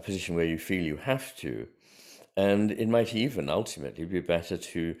a position where you feel you have to. And it might even ultimately be better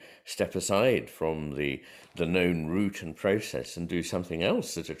to step aside from the known route and process and do something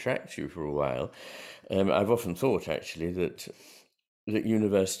else that attracts you for a while. I've often thought, actually, that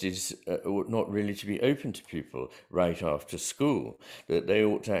universities ought not really to be open to people right after school, that they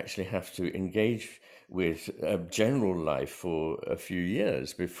ought to actually have to engage with general life for a few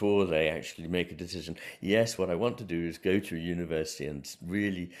years before they actually make a decision. Yes, what I want to do is go to a university and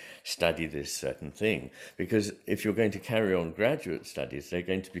really study this certain thing. Because if you're going to carry on graduate studies, they're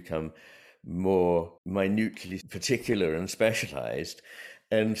going to become more minutely particular and specialized.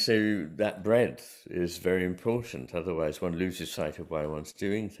 And so that breadth is very important. Otherwise, one loses sight of why one's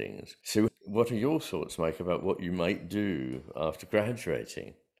doing things. So what are your thoughts, Mike, about what you might do after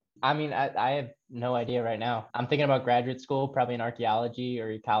graduating? I mean, I have no idea right now. I'm thinking about graduate school, probably in archaeology or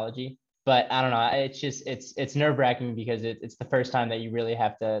ecology. But I don't know. It's just it's nerve-wracking because it's the first time that you really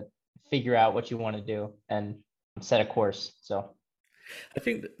have to figure out what you want to do and set a course. So I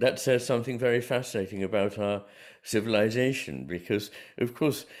think that says something very fascinating about our civilization, because, of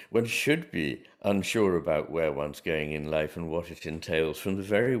course, one should be unsure about where one's going in life and what it entails from the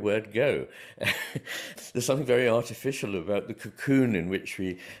very word go. There's something very artificial about the cocoon in which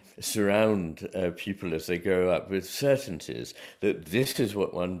we surround people as they grow up with certainties that this is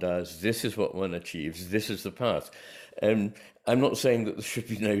what one does, this is what one achieves, this is the path. I'm not saying that there should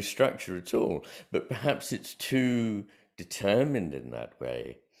be no structure at all, but perhaps it's too determined in that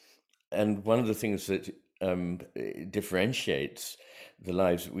way. And one of the things that differentiates the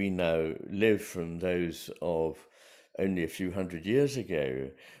lives that we now live from those of only a few hundred years ago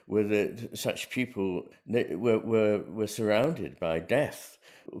were that such people were surrounded by death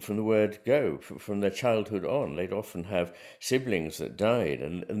from the word go, from their childhood on. They'd often have siblings that died,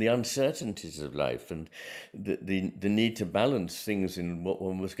 and the uncertainties of life and the need to balance things in what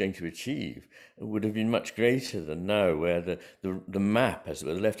one was going to achieve would have been much greater than now, where the map, as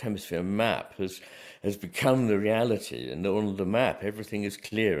the left hemisphere map, has become the reality, and on the map everything is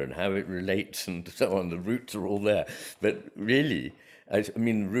clear and how it relates and so on. The routes are all there, but really, I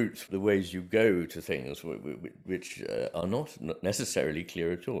mean, routes, the ways you go to things, which are not necessarily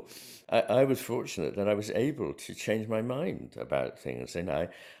clear at all. I was fortunate that I was able to change my mind about things. And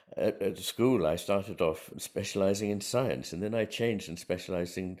at school, I started off specializing in science, and then I changed and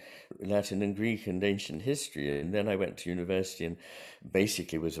specialized in Latin and Greek and ancient history. And then I went to university and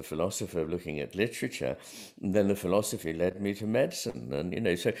basically was a philosopher looking at literature. And then the philosophy led me to medicine.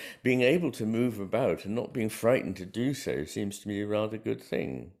 And, so being able to move about and not being frightened to do so seems to me a rather good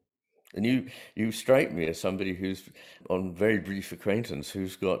thing. And you strike me as somebody who's, on very brief acquaintance,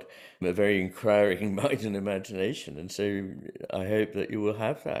 who's got a very inquiring mind and imagination. And so I hope that you will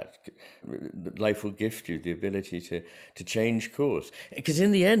have that. Life will gift you the ability to change course. Because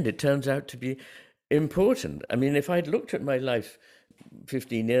in the end, it turns out to be important. I mean, if I'd looked at my life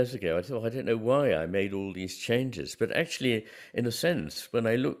 15 years ago, I thought, I don't know why I made all these changes. But actually, in a sense, when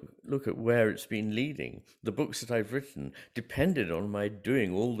I look at where it's been leading, the books that I've written depended on my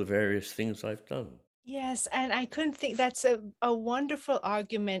doing all the various things I've done. Yes, and I couldn't think that's a wonderful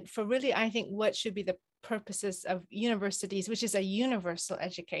argument for really, I think, what should be the purposes of universities, which is a universal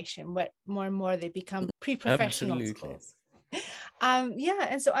education. What more and more they become pre-professional schools. Yeah,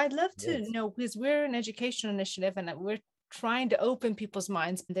 and so I'd love to know, because we're an educational initiative and we're trying to open people's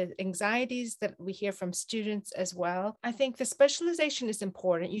minds, the anxieties that we hear from students as well. I think the specialization is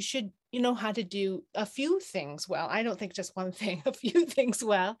important. You should, know how to do a few things well. I don't think just one thing, a few things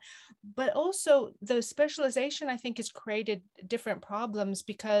well, but also the specialization, I think, has created different problems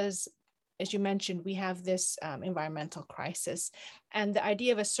because, as you mentioned, we have this environmental crisis and the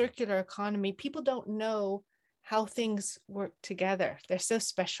idea of a circular economy. People don't know how things work together. They're so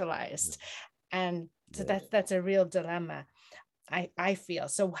specialized. And so that's a real dilemma, I feel.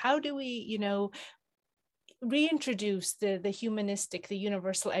 So how do we, reintroduce the humanistic, the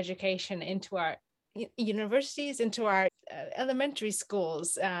universal education into our universities, into our elementary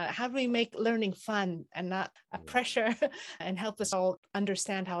schools? How do we make learning fun and not a pressure, and help us all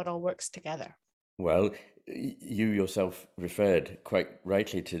understand how it all works together? Well, you yourself referred quite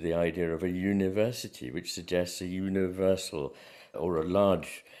rightly to the idea of a university, which suggests a universal or a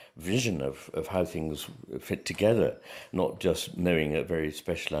large vision of how things fit together, not just knowing a very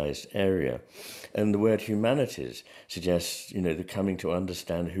specialized area. And the word humanities suggests, the coming to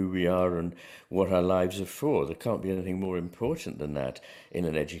understand who we are and what our lives are for. There can't be anything more important than that in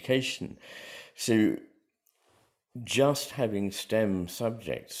an education. So just having STEM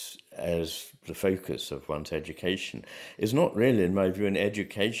subjects as the focus of one's education is not really, in my view, an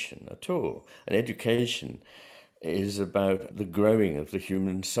education at all. An education is about the growing of the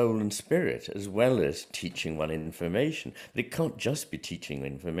human soul and spirit, as well as teaching one information. But it can't just be teaching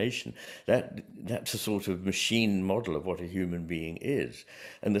information. That's a sort of machine model of what a human being is.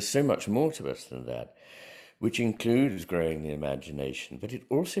 And there's so much more to us than that, which includes growing the imagination. But it's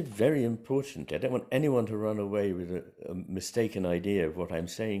also very important. I don't want anyone to run away with a mistaken idea of what I'm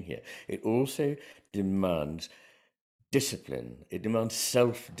saying here. It also demands discipline. It demands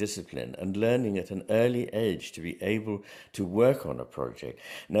self-discipline and learning at an early age to be able to work on a project.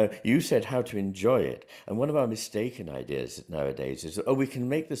 Now, you said how to enjoy it. And one of our mistaken ideas nowadays is, we can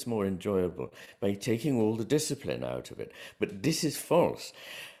make this more enjoyable by taking all the discipline out of it. But this is false.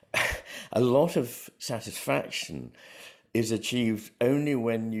 A lot of satisfaction is achieved only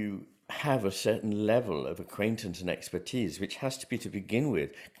when you have a certain level of acquaintance and expertise, which has to be, to begin with,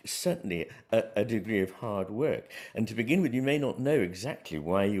 certainly a degree of hard work. And to begin with, you may not know exactly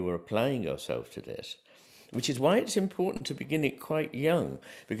why you are applying yourself to this, which is why it's important to begin it quite young,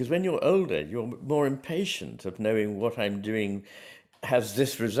 because when you're older, you're more impatient of knowing what I'm doing has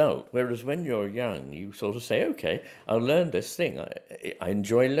this result. Whereas when you're young, you sort of say, okay, I'll learn this thing. I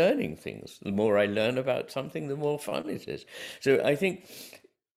enjoy learning things. The more I learn about something, the more fun it is. So I think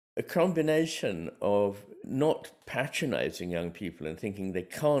a combination of not patronizing young people and thinking they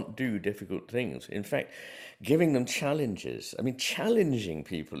can't do difficult things. In fact, giving them challenges. I mean, challenging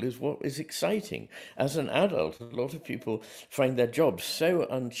people is what is exciting. As an adult, a lot of people find their jobs so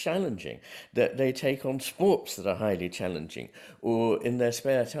unchallenging that they take on sports that are highly challenging, or in their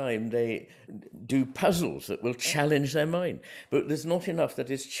spare time, they do puzzles that will challenge their mind. But there's not enough that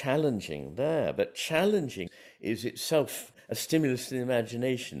is challenging there. But challenging is itself a stimulus to the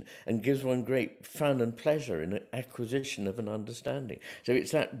imagination and gives one great fun and pleasure in the acquisition of an understanding. So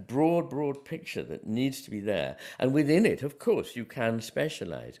it's that broad picture that needs to be there. And within it, of course, you can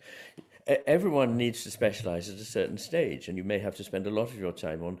specialize. Everyone needs to specialize at a certain stage, and you may have to spend a lot of your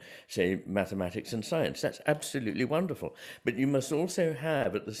time on, say, mathematics and science. That's absolutely wonderful. But you must also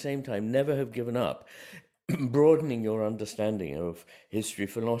have, at the same time, never have given up broadening your understanding of history,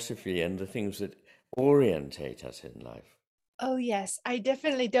 philosophy, and the things that orientate us in life. Oh, yes. I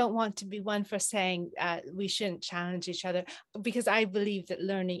definitely don't want to be one for saying we shouldn't challenge each other, because I believe that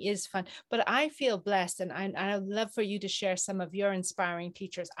learning is fun. But I feel blessed, and I'd love for you to share some of your inspiring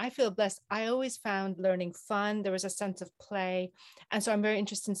teachers. I feel blessed. I always found learning fun. There was a sense of play. And so I'm very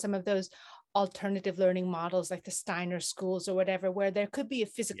interested in some of those alternative learning models like the Steiner schools or whatever, where there could be a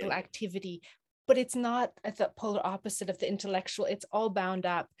physical activity, but it's not at the polar opposite of the intellectual. It's all bound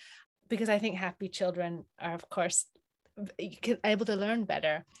up, because I think happy children are, of course, able to learn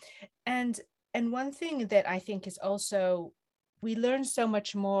better. And one thing that I think is also, we learn so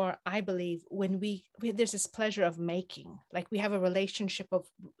much more, I believe, when we there's this pleasure of making, like we have a relationship of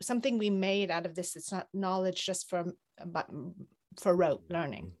something we made out of this. It's not knowledge just for rote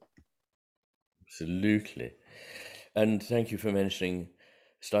learning. Absolutely. And thank you for mentioning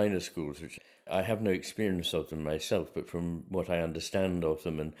Steiner schools, which I have no experience of them myself, but from what I understand of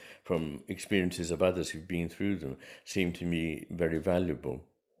them and from experiences of others who've been through them, seem to me very valuable.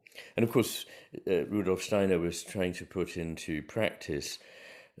 And of course, Rudolf Steiner was trying to put into practice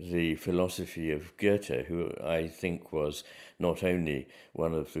the philosophy of Goethe, who I think was not only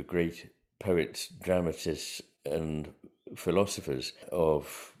one of the great poets, dramatists, and philosophers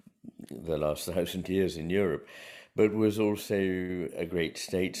of the last 1,000 years in Europe, but was also a great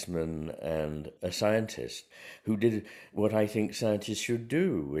statesman and a scientist who did what I think scientists should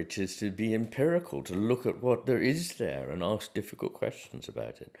do, which is to be empirical, to look at what there is there and ask difficult questions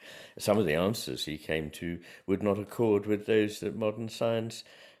about it. Some of the answers he came to would not accord with those that modern science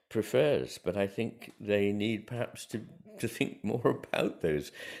prefers, but I think they need perhaps to think more about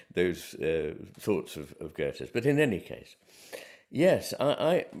those thoughts of Goethe's. But in any case, yes,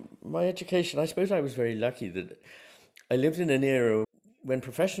 my education, I suppose I was very lucky that I lived in an era when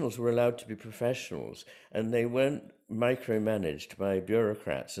professionals were allowed to be professionals and they weren't micromanaged by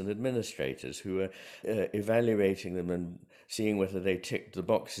bureaucrats and administrators who were evaluating them and seeing whether they ticked the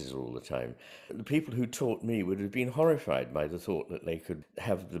boxes all the time. The people who taught me would have been horrified by the thought that they could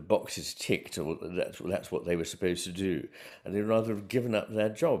have the boxes ticked, or that's what they were supposed to do, and they'd rather have given up their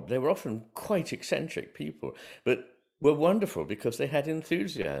job. They were often quite eccentric people, but were wonderful because they had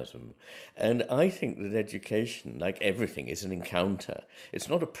enthusiasm. And I think that education, like everything, is an encounter. It's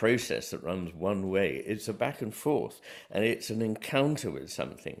not a process that runs one way. It's a back and forth, and it's an encounter with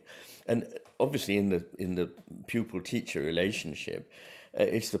something. And obviously in the pupil-teacher relationship,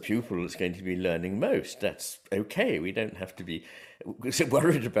 it's the pupil that's going to be learning most. That's okay. We don't have to be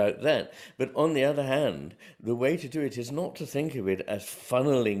worried about that. But on the other hand, the way to do it is not to think of it as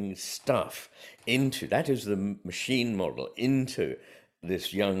funneling stuff into, that is the machine model, into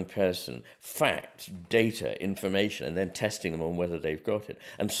this young person, facts, data, information, and then testing them on whether they've got it.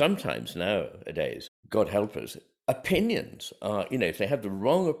 And sometimes nowadays, God help us, opinions are, if they have the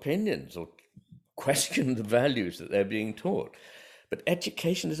wrong opinions or question the values that they're being taught. But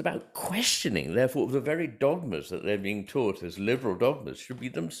education is about questioning. Therefore, the very dogmas that they're being taught as liberal dogmas should be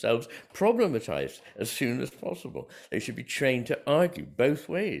themselves problematized as soon as possible. They should be trained to argue both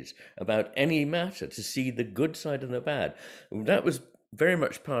ways about any matter, to see the good side and the bad. And that was very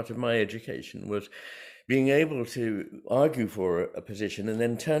much part of my education, was being able to argue for a position and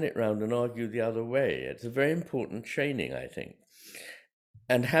then turn it around and argue the other way. It's a very important training, I think.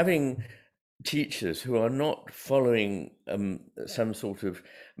 And having teachers who are not following some sort of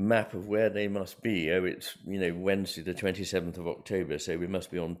map of where they must be. Oh, it's, Wednesday, the 27th of October, so we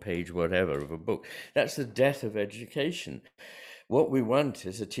must be on page whatever of a book. That's the death of education. What we want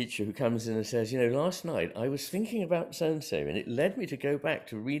is a teacher who comes in and says, last night I was thinking about so-and-so, and it led me to go back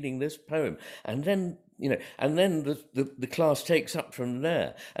to reading this poem. And then, the class takes up from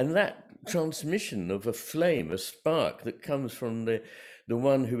there. And that transmission of a flame, a spark that comes from the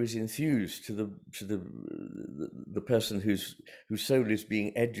one who is enthused to the person whose soul is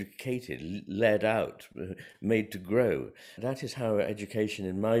being educated, led out, made to grow. That is how education,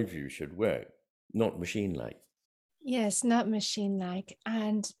 in my view, should work, not machine-like. Yes, not machine-like.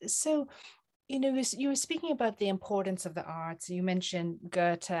 And so, you were speaking about the importance of the arts. You mentioned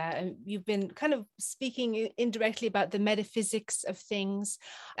Goethe, and you've been kind of speaking indirectly about the metaphysics of things.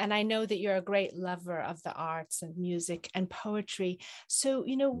 And I know that you're a great lover of the arts and music and poetry. So,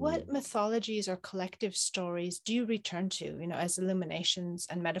 what mythologies or collective stories do you return to, as illuminations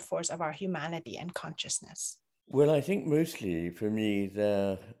and metaphors of our humanity and consciousness? Well, I think mostly for me,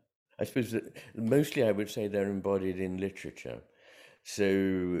 mostly I would say they're embodied in literature. So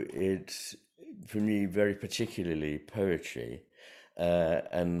it's, for me, very particularly poetry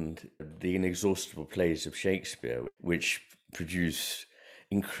and the inexhaustible plays of Shakespeare, which produce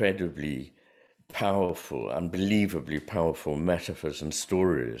incredibly powerful, unbelievably powerful metaphors and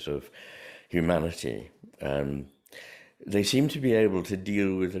stories of humanity. They seem to be able to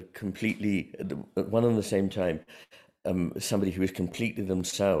deal with at one and the same time, somebody who is completely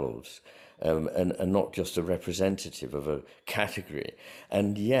themselves, and not just a representative of a category,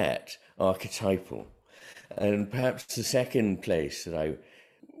 and yet archetypal. And perhaps the second place that I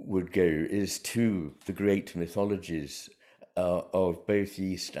would go is to the great mythologies of both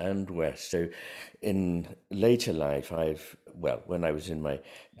East and West. So in later life, when I was in my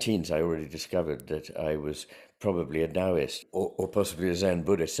teens, I already discovered that I was probably a Taoist or possibly a Zen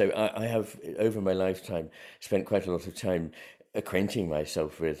Buddhist. So I have, over my lifetime, spent quite a lot of time acquainting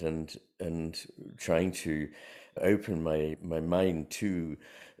myself with and trying to open my mind to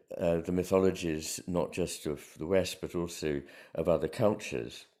the mythologies, not just of the West, but also of other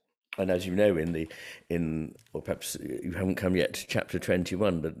cultures. And as you know, or perhaps you haven't come yet to chapter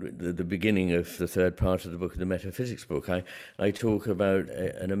 21, but the beginning of the third part of the book, the metaphysics book, I talk about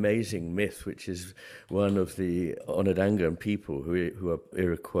an amazing myth, which is one of the Onondaga people who are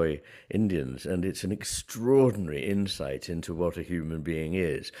Iroquois Indians. And it's an extraordinary insight into what a human being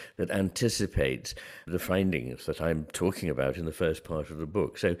is that anticipates the findings that I'm talking about in the first part of the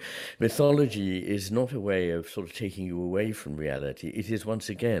book. So mythology is not a way of sort of taking you away from reality. It is, once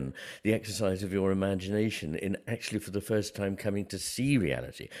again, the exercise of your imagination in actually for the first time coming to see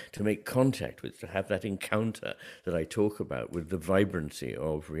reality, to make contact with, to have that encounter that I talk about with the vibrancy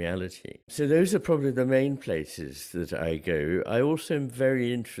of reality. So those are probably the main places that I go. I also am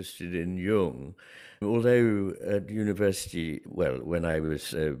very interested in Jung Although at university, well, when I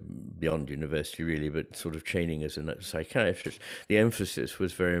was beyond university really, but sort of training as a psychiatrist, the emphasis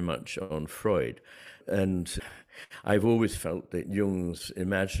was very much on Freud. And I've always felt that Jung's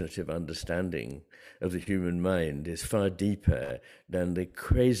imaginative understanding of the human mind is far deeper than the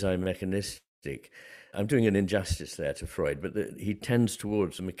quasi-mechanistic. I'm doing an injustice there to Freud, but he tends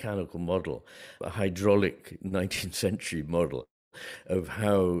towards a mechanical model, a hydraulic 19th century model of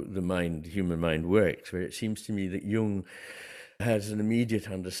how the human mind works, where it seems to me that Jung has an immediate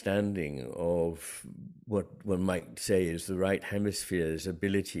understanding of what one might say is the right hemisphere's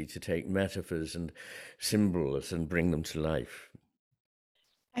ability to take metaphors and symbols and bring them to life.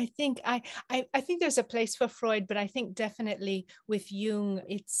 I think there's a place for Freud, but I think definitely with Jung,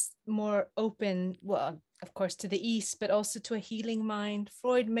 it's more open, well, of course, to the East, but also to a healing mind.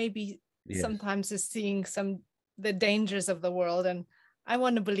 Freud maybe sometimes is seeing the dangers of the world, and I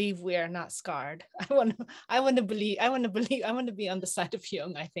want to believe we are not scarred. I want to be on the side of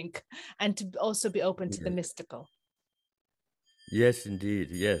Jung, I think, and to also be open to the mystical. Yes, indeed.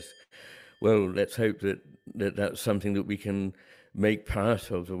 Yes. Well, let's hope that that's something that we can make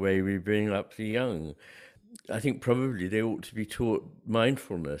part of the way we bring up the young. I think probably they ought to be taught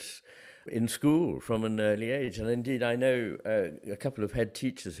mindfulness in school from an early age. And indeed, I know a couple of head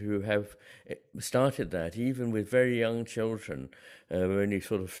teachers who have started that, even with very young children, only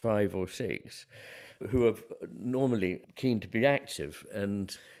sort of 5 or 6, who are normally keen to be active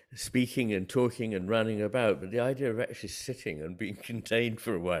and speaking and talking and running about, but the idea of actually sitting and being contained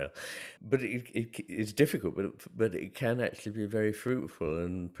for a while, but it's difficult, but it can actually be very fruitful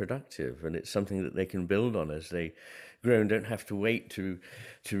and productive, and it's something that they can build on as they grow and don't have to wait to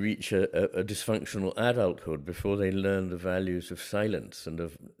reach a dysfunctional adulthood before they learn the values of silence and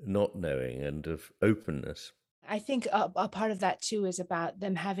of not knowing and of openness. I think a part of that too is about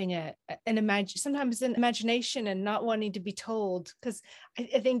them having sometimes an imagination and not wanting to be told, because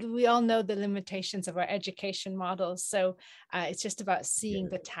I think we all know the limitations of our education models. So it's just about seeing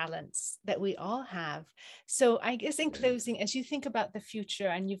the talents that we all have. So I guess in closing, as you think about the future,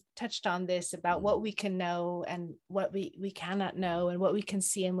 and you've touched on this about what we can know and what we cannot know, and what we can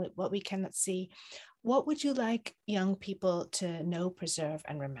see and what we cannot see, what would you like young people to know, preserve,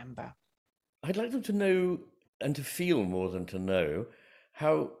 and remember? I'd like them to know and to feel more than to know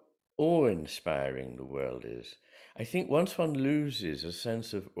how awe-inspiring the world is. I think once one loses a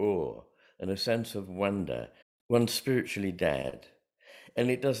sense of awe and a sense of wonder, one's spiritually dead.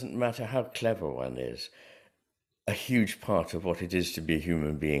 And it doesn't matter how clever one is, a huge part of what it is to be a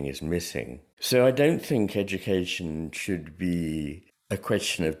human being is missing. So I don't think education should be a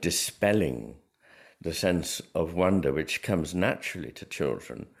question of dispelling the sense of wonder which comes naturally to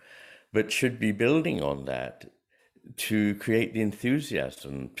children, but should be building on that to create the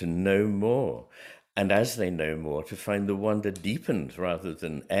enthusiasm to know more. And as they know more, to find the wonder deepens rather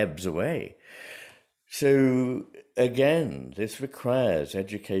than ebbs away. So again, this requires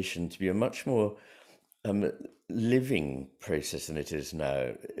education to be a much more living process than it is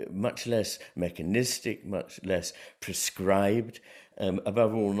now, much less mechanistic, much less prescribed,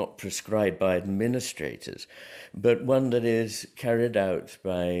 above all, not prescribed by administrators, but one that is carried out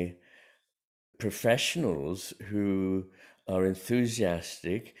by professionals who are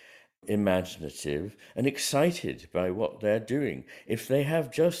enthusiastic, imaginative, and excited by what they're doing. If they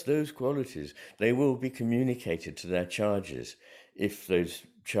have just those qualities, they will be communicated to their charges if those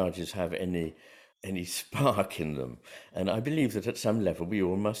charges have any spark in them. And I believe that at some level we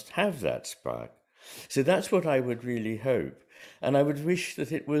all must have that spark. So that's what I would really hope. And I would wish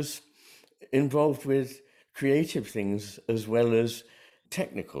that it was involved with creative things as well as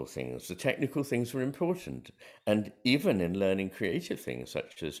technical things. The technical things were important. And even in learning creative things,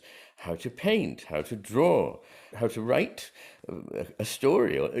 such as how to paint, how to draw, how to write a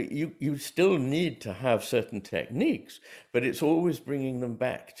story, you still need to have certain techniques, but it's always bringing them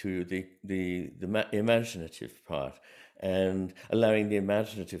back to the imaginative part, and allowing the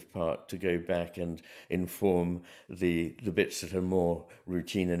imaginative part to go back and inform the bits that are more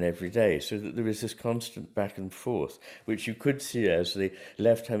routine and everyday, so that there is this constant back and forth, which you could see as the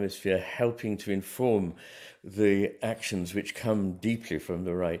left hemisphere helping to inform the actions which come deeply from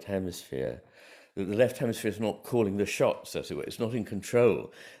the right hemisphere. The left hemisphere is not calling the shots, as it were. It's not in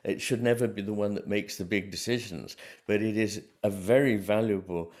control. It should never be the one that makes the big decisions, but it is a very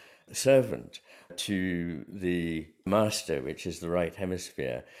valuable servant to the master, which is the right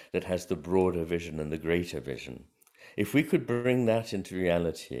hemisphere, that has the broader vision and the greater vision. If we could bring that into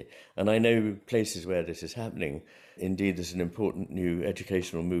reality, and I know places where this is happening, Indeed, there's an important new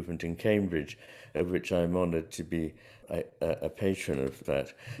educational movement in Cambridge, of which I'm honoured to be a patron of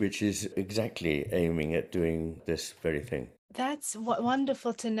that, which is exactly aiming at doing this very thing. That's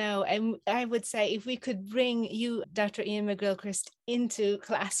wonderful to know. And I would say if we could bring you, Dr. Iain McGilchrist, into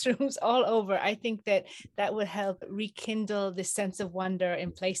classrooms all over, I think that that would help rekindle this sense of wonder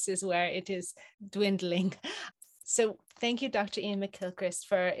in places where it is dwindling. So thank you, Dr. Iain McGilchrist,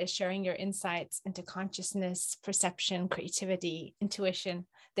 for sharing your insights into consciousness, perception, creativity, intuition,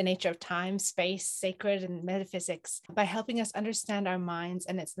 the nature of time, space, sacred, and metaphysics. By helping us understand our minds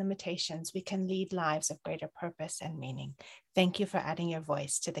and its limitations, we can lead lives of greater purpose and meaning. Thank you for adding your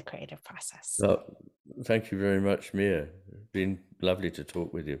voice to the creative process. Well, thank you very much, Mia. It's been lovely to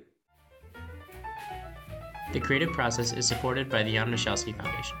talk with you. The creative process is supported by the Jan Michalski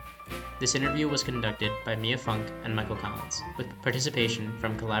Foundation. This interview was conducted by Mia Funk and Michael Collins, with participation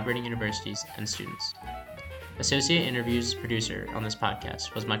from collaborating universities and students. Associate interviews producer on this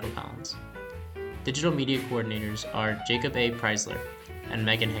podcast was Michael Collins. Digital media coordinators are Jacob A. Preisler and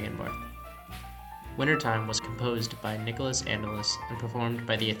Megan Hagenbarth. Wintertime was composed by Nicholas Angelis and performed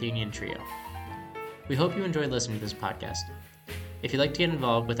by the Athenian Trio. We hope you enjoyed listening to this podcast. If you'd like to get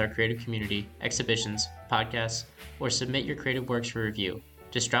involved with our creative community, exhibitions, podcasts, or submit your creative works for review,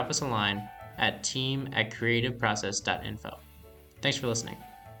 just drop us a line at team@creativeprocess.info. Thanks for listening.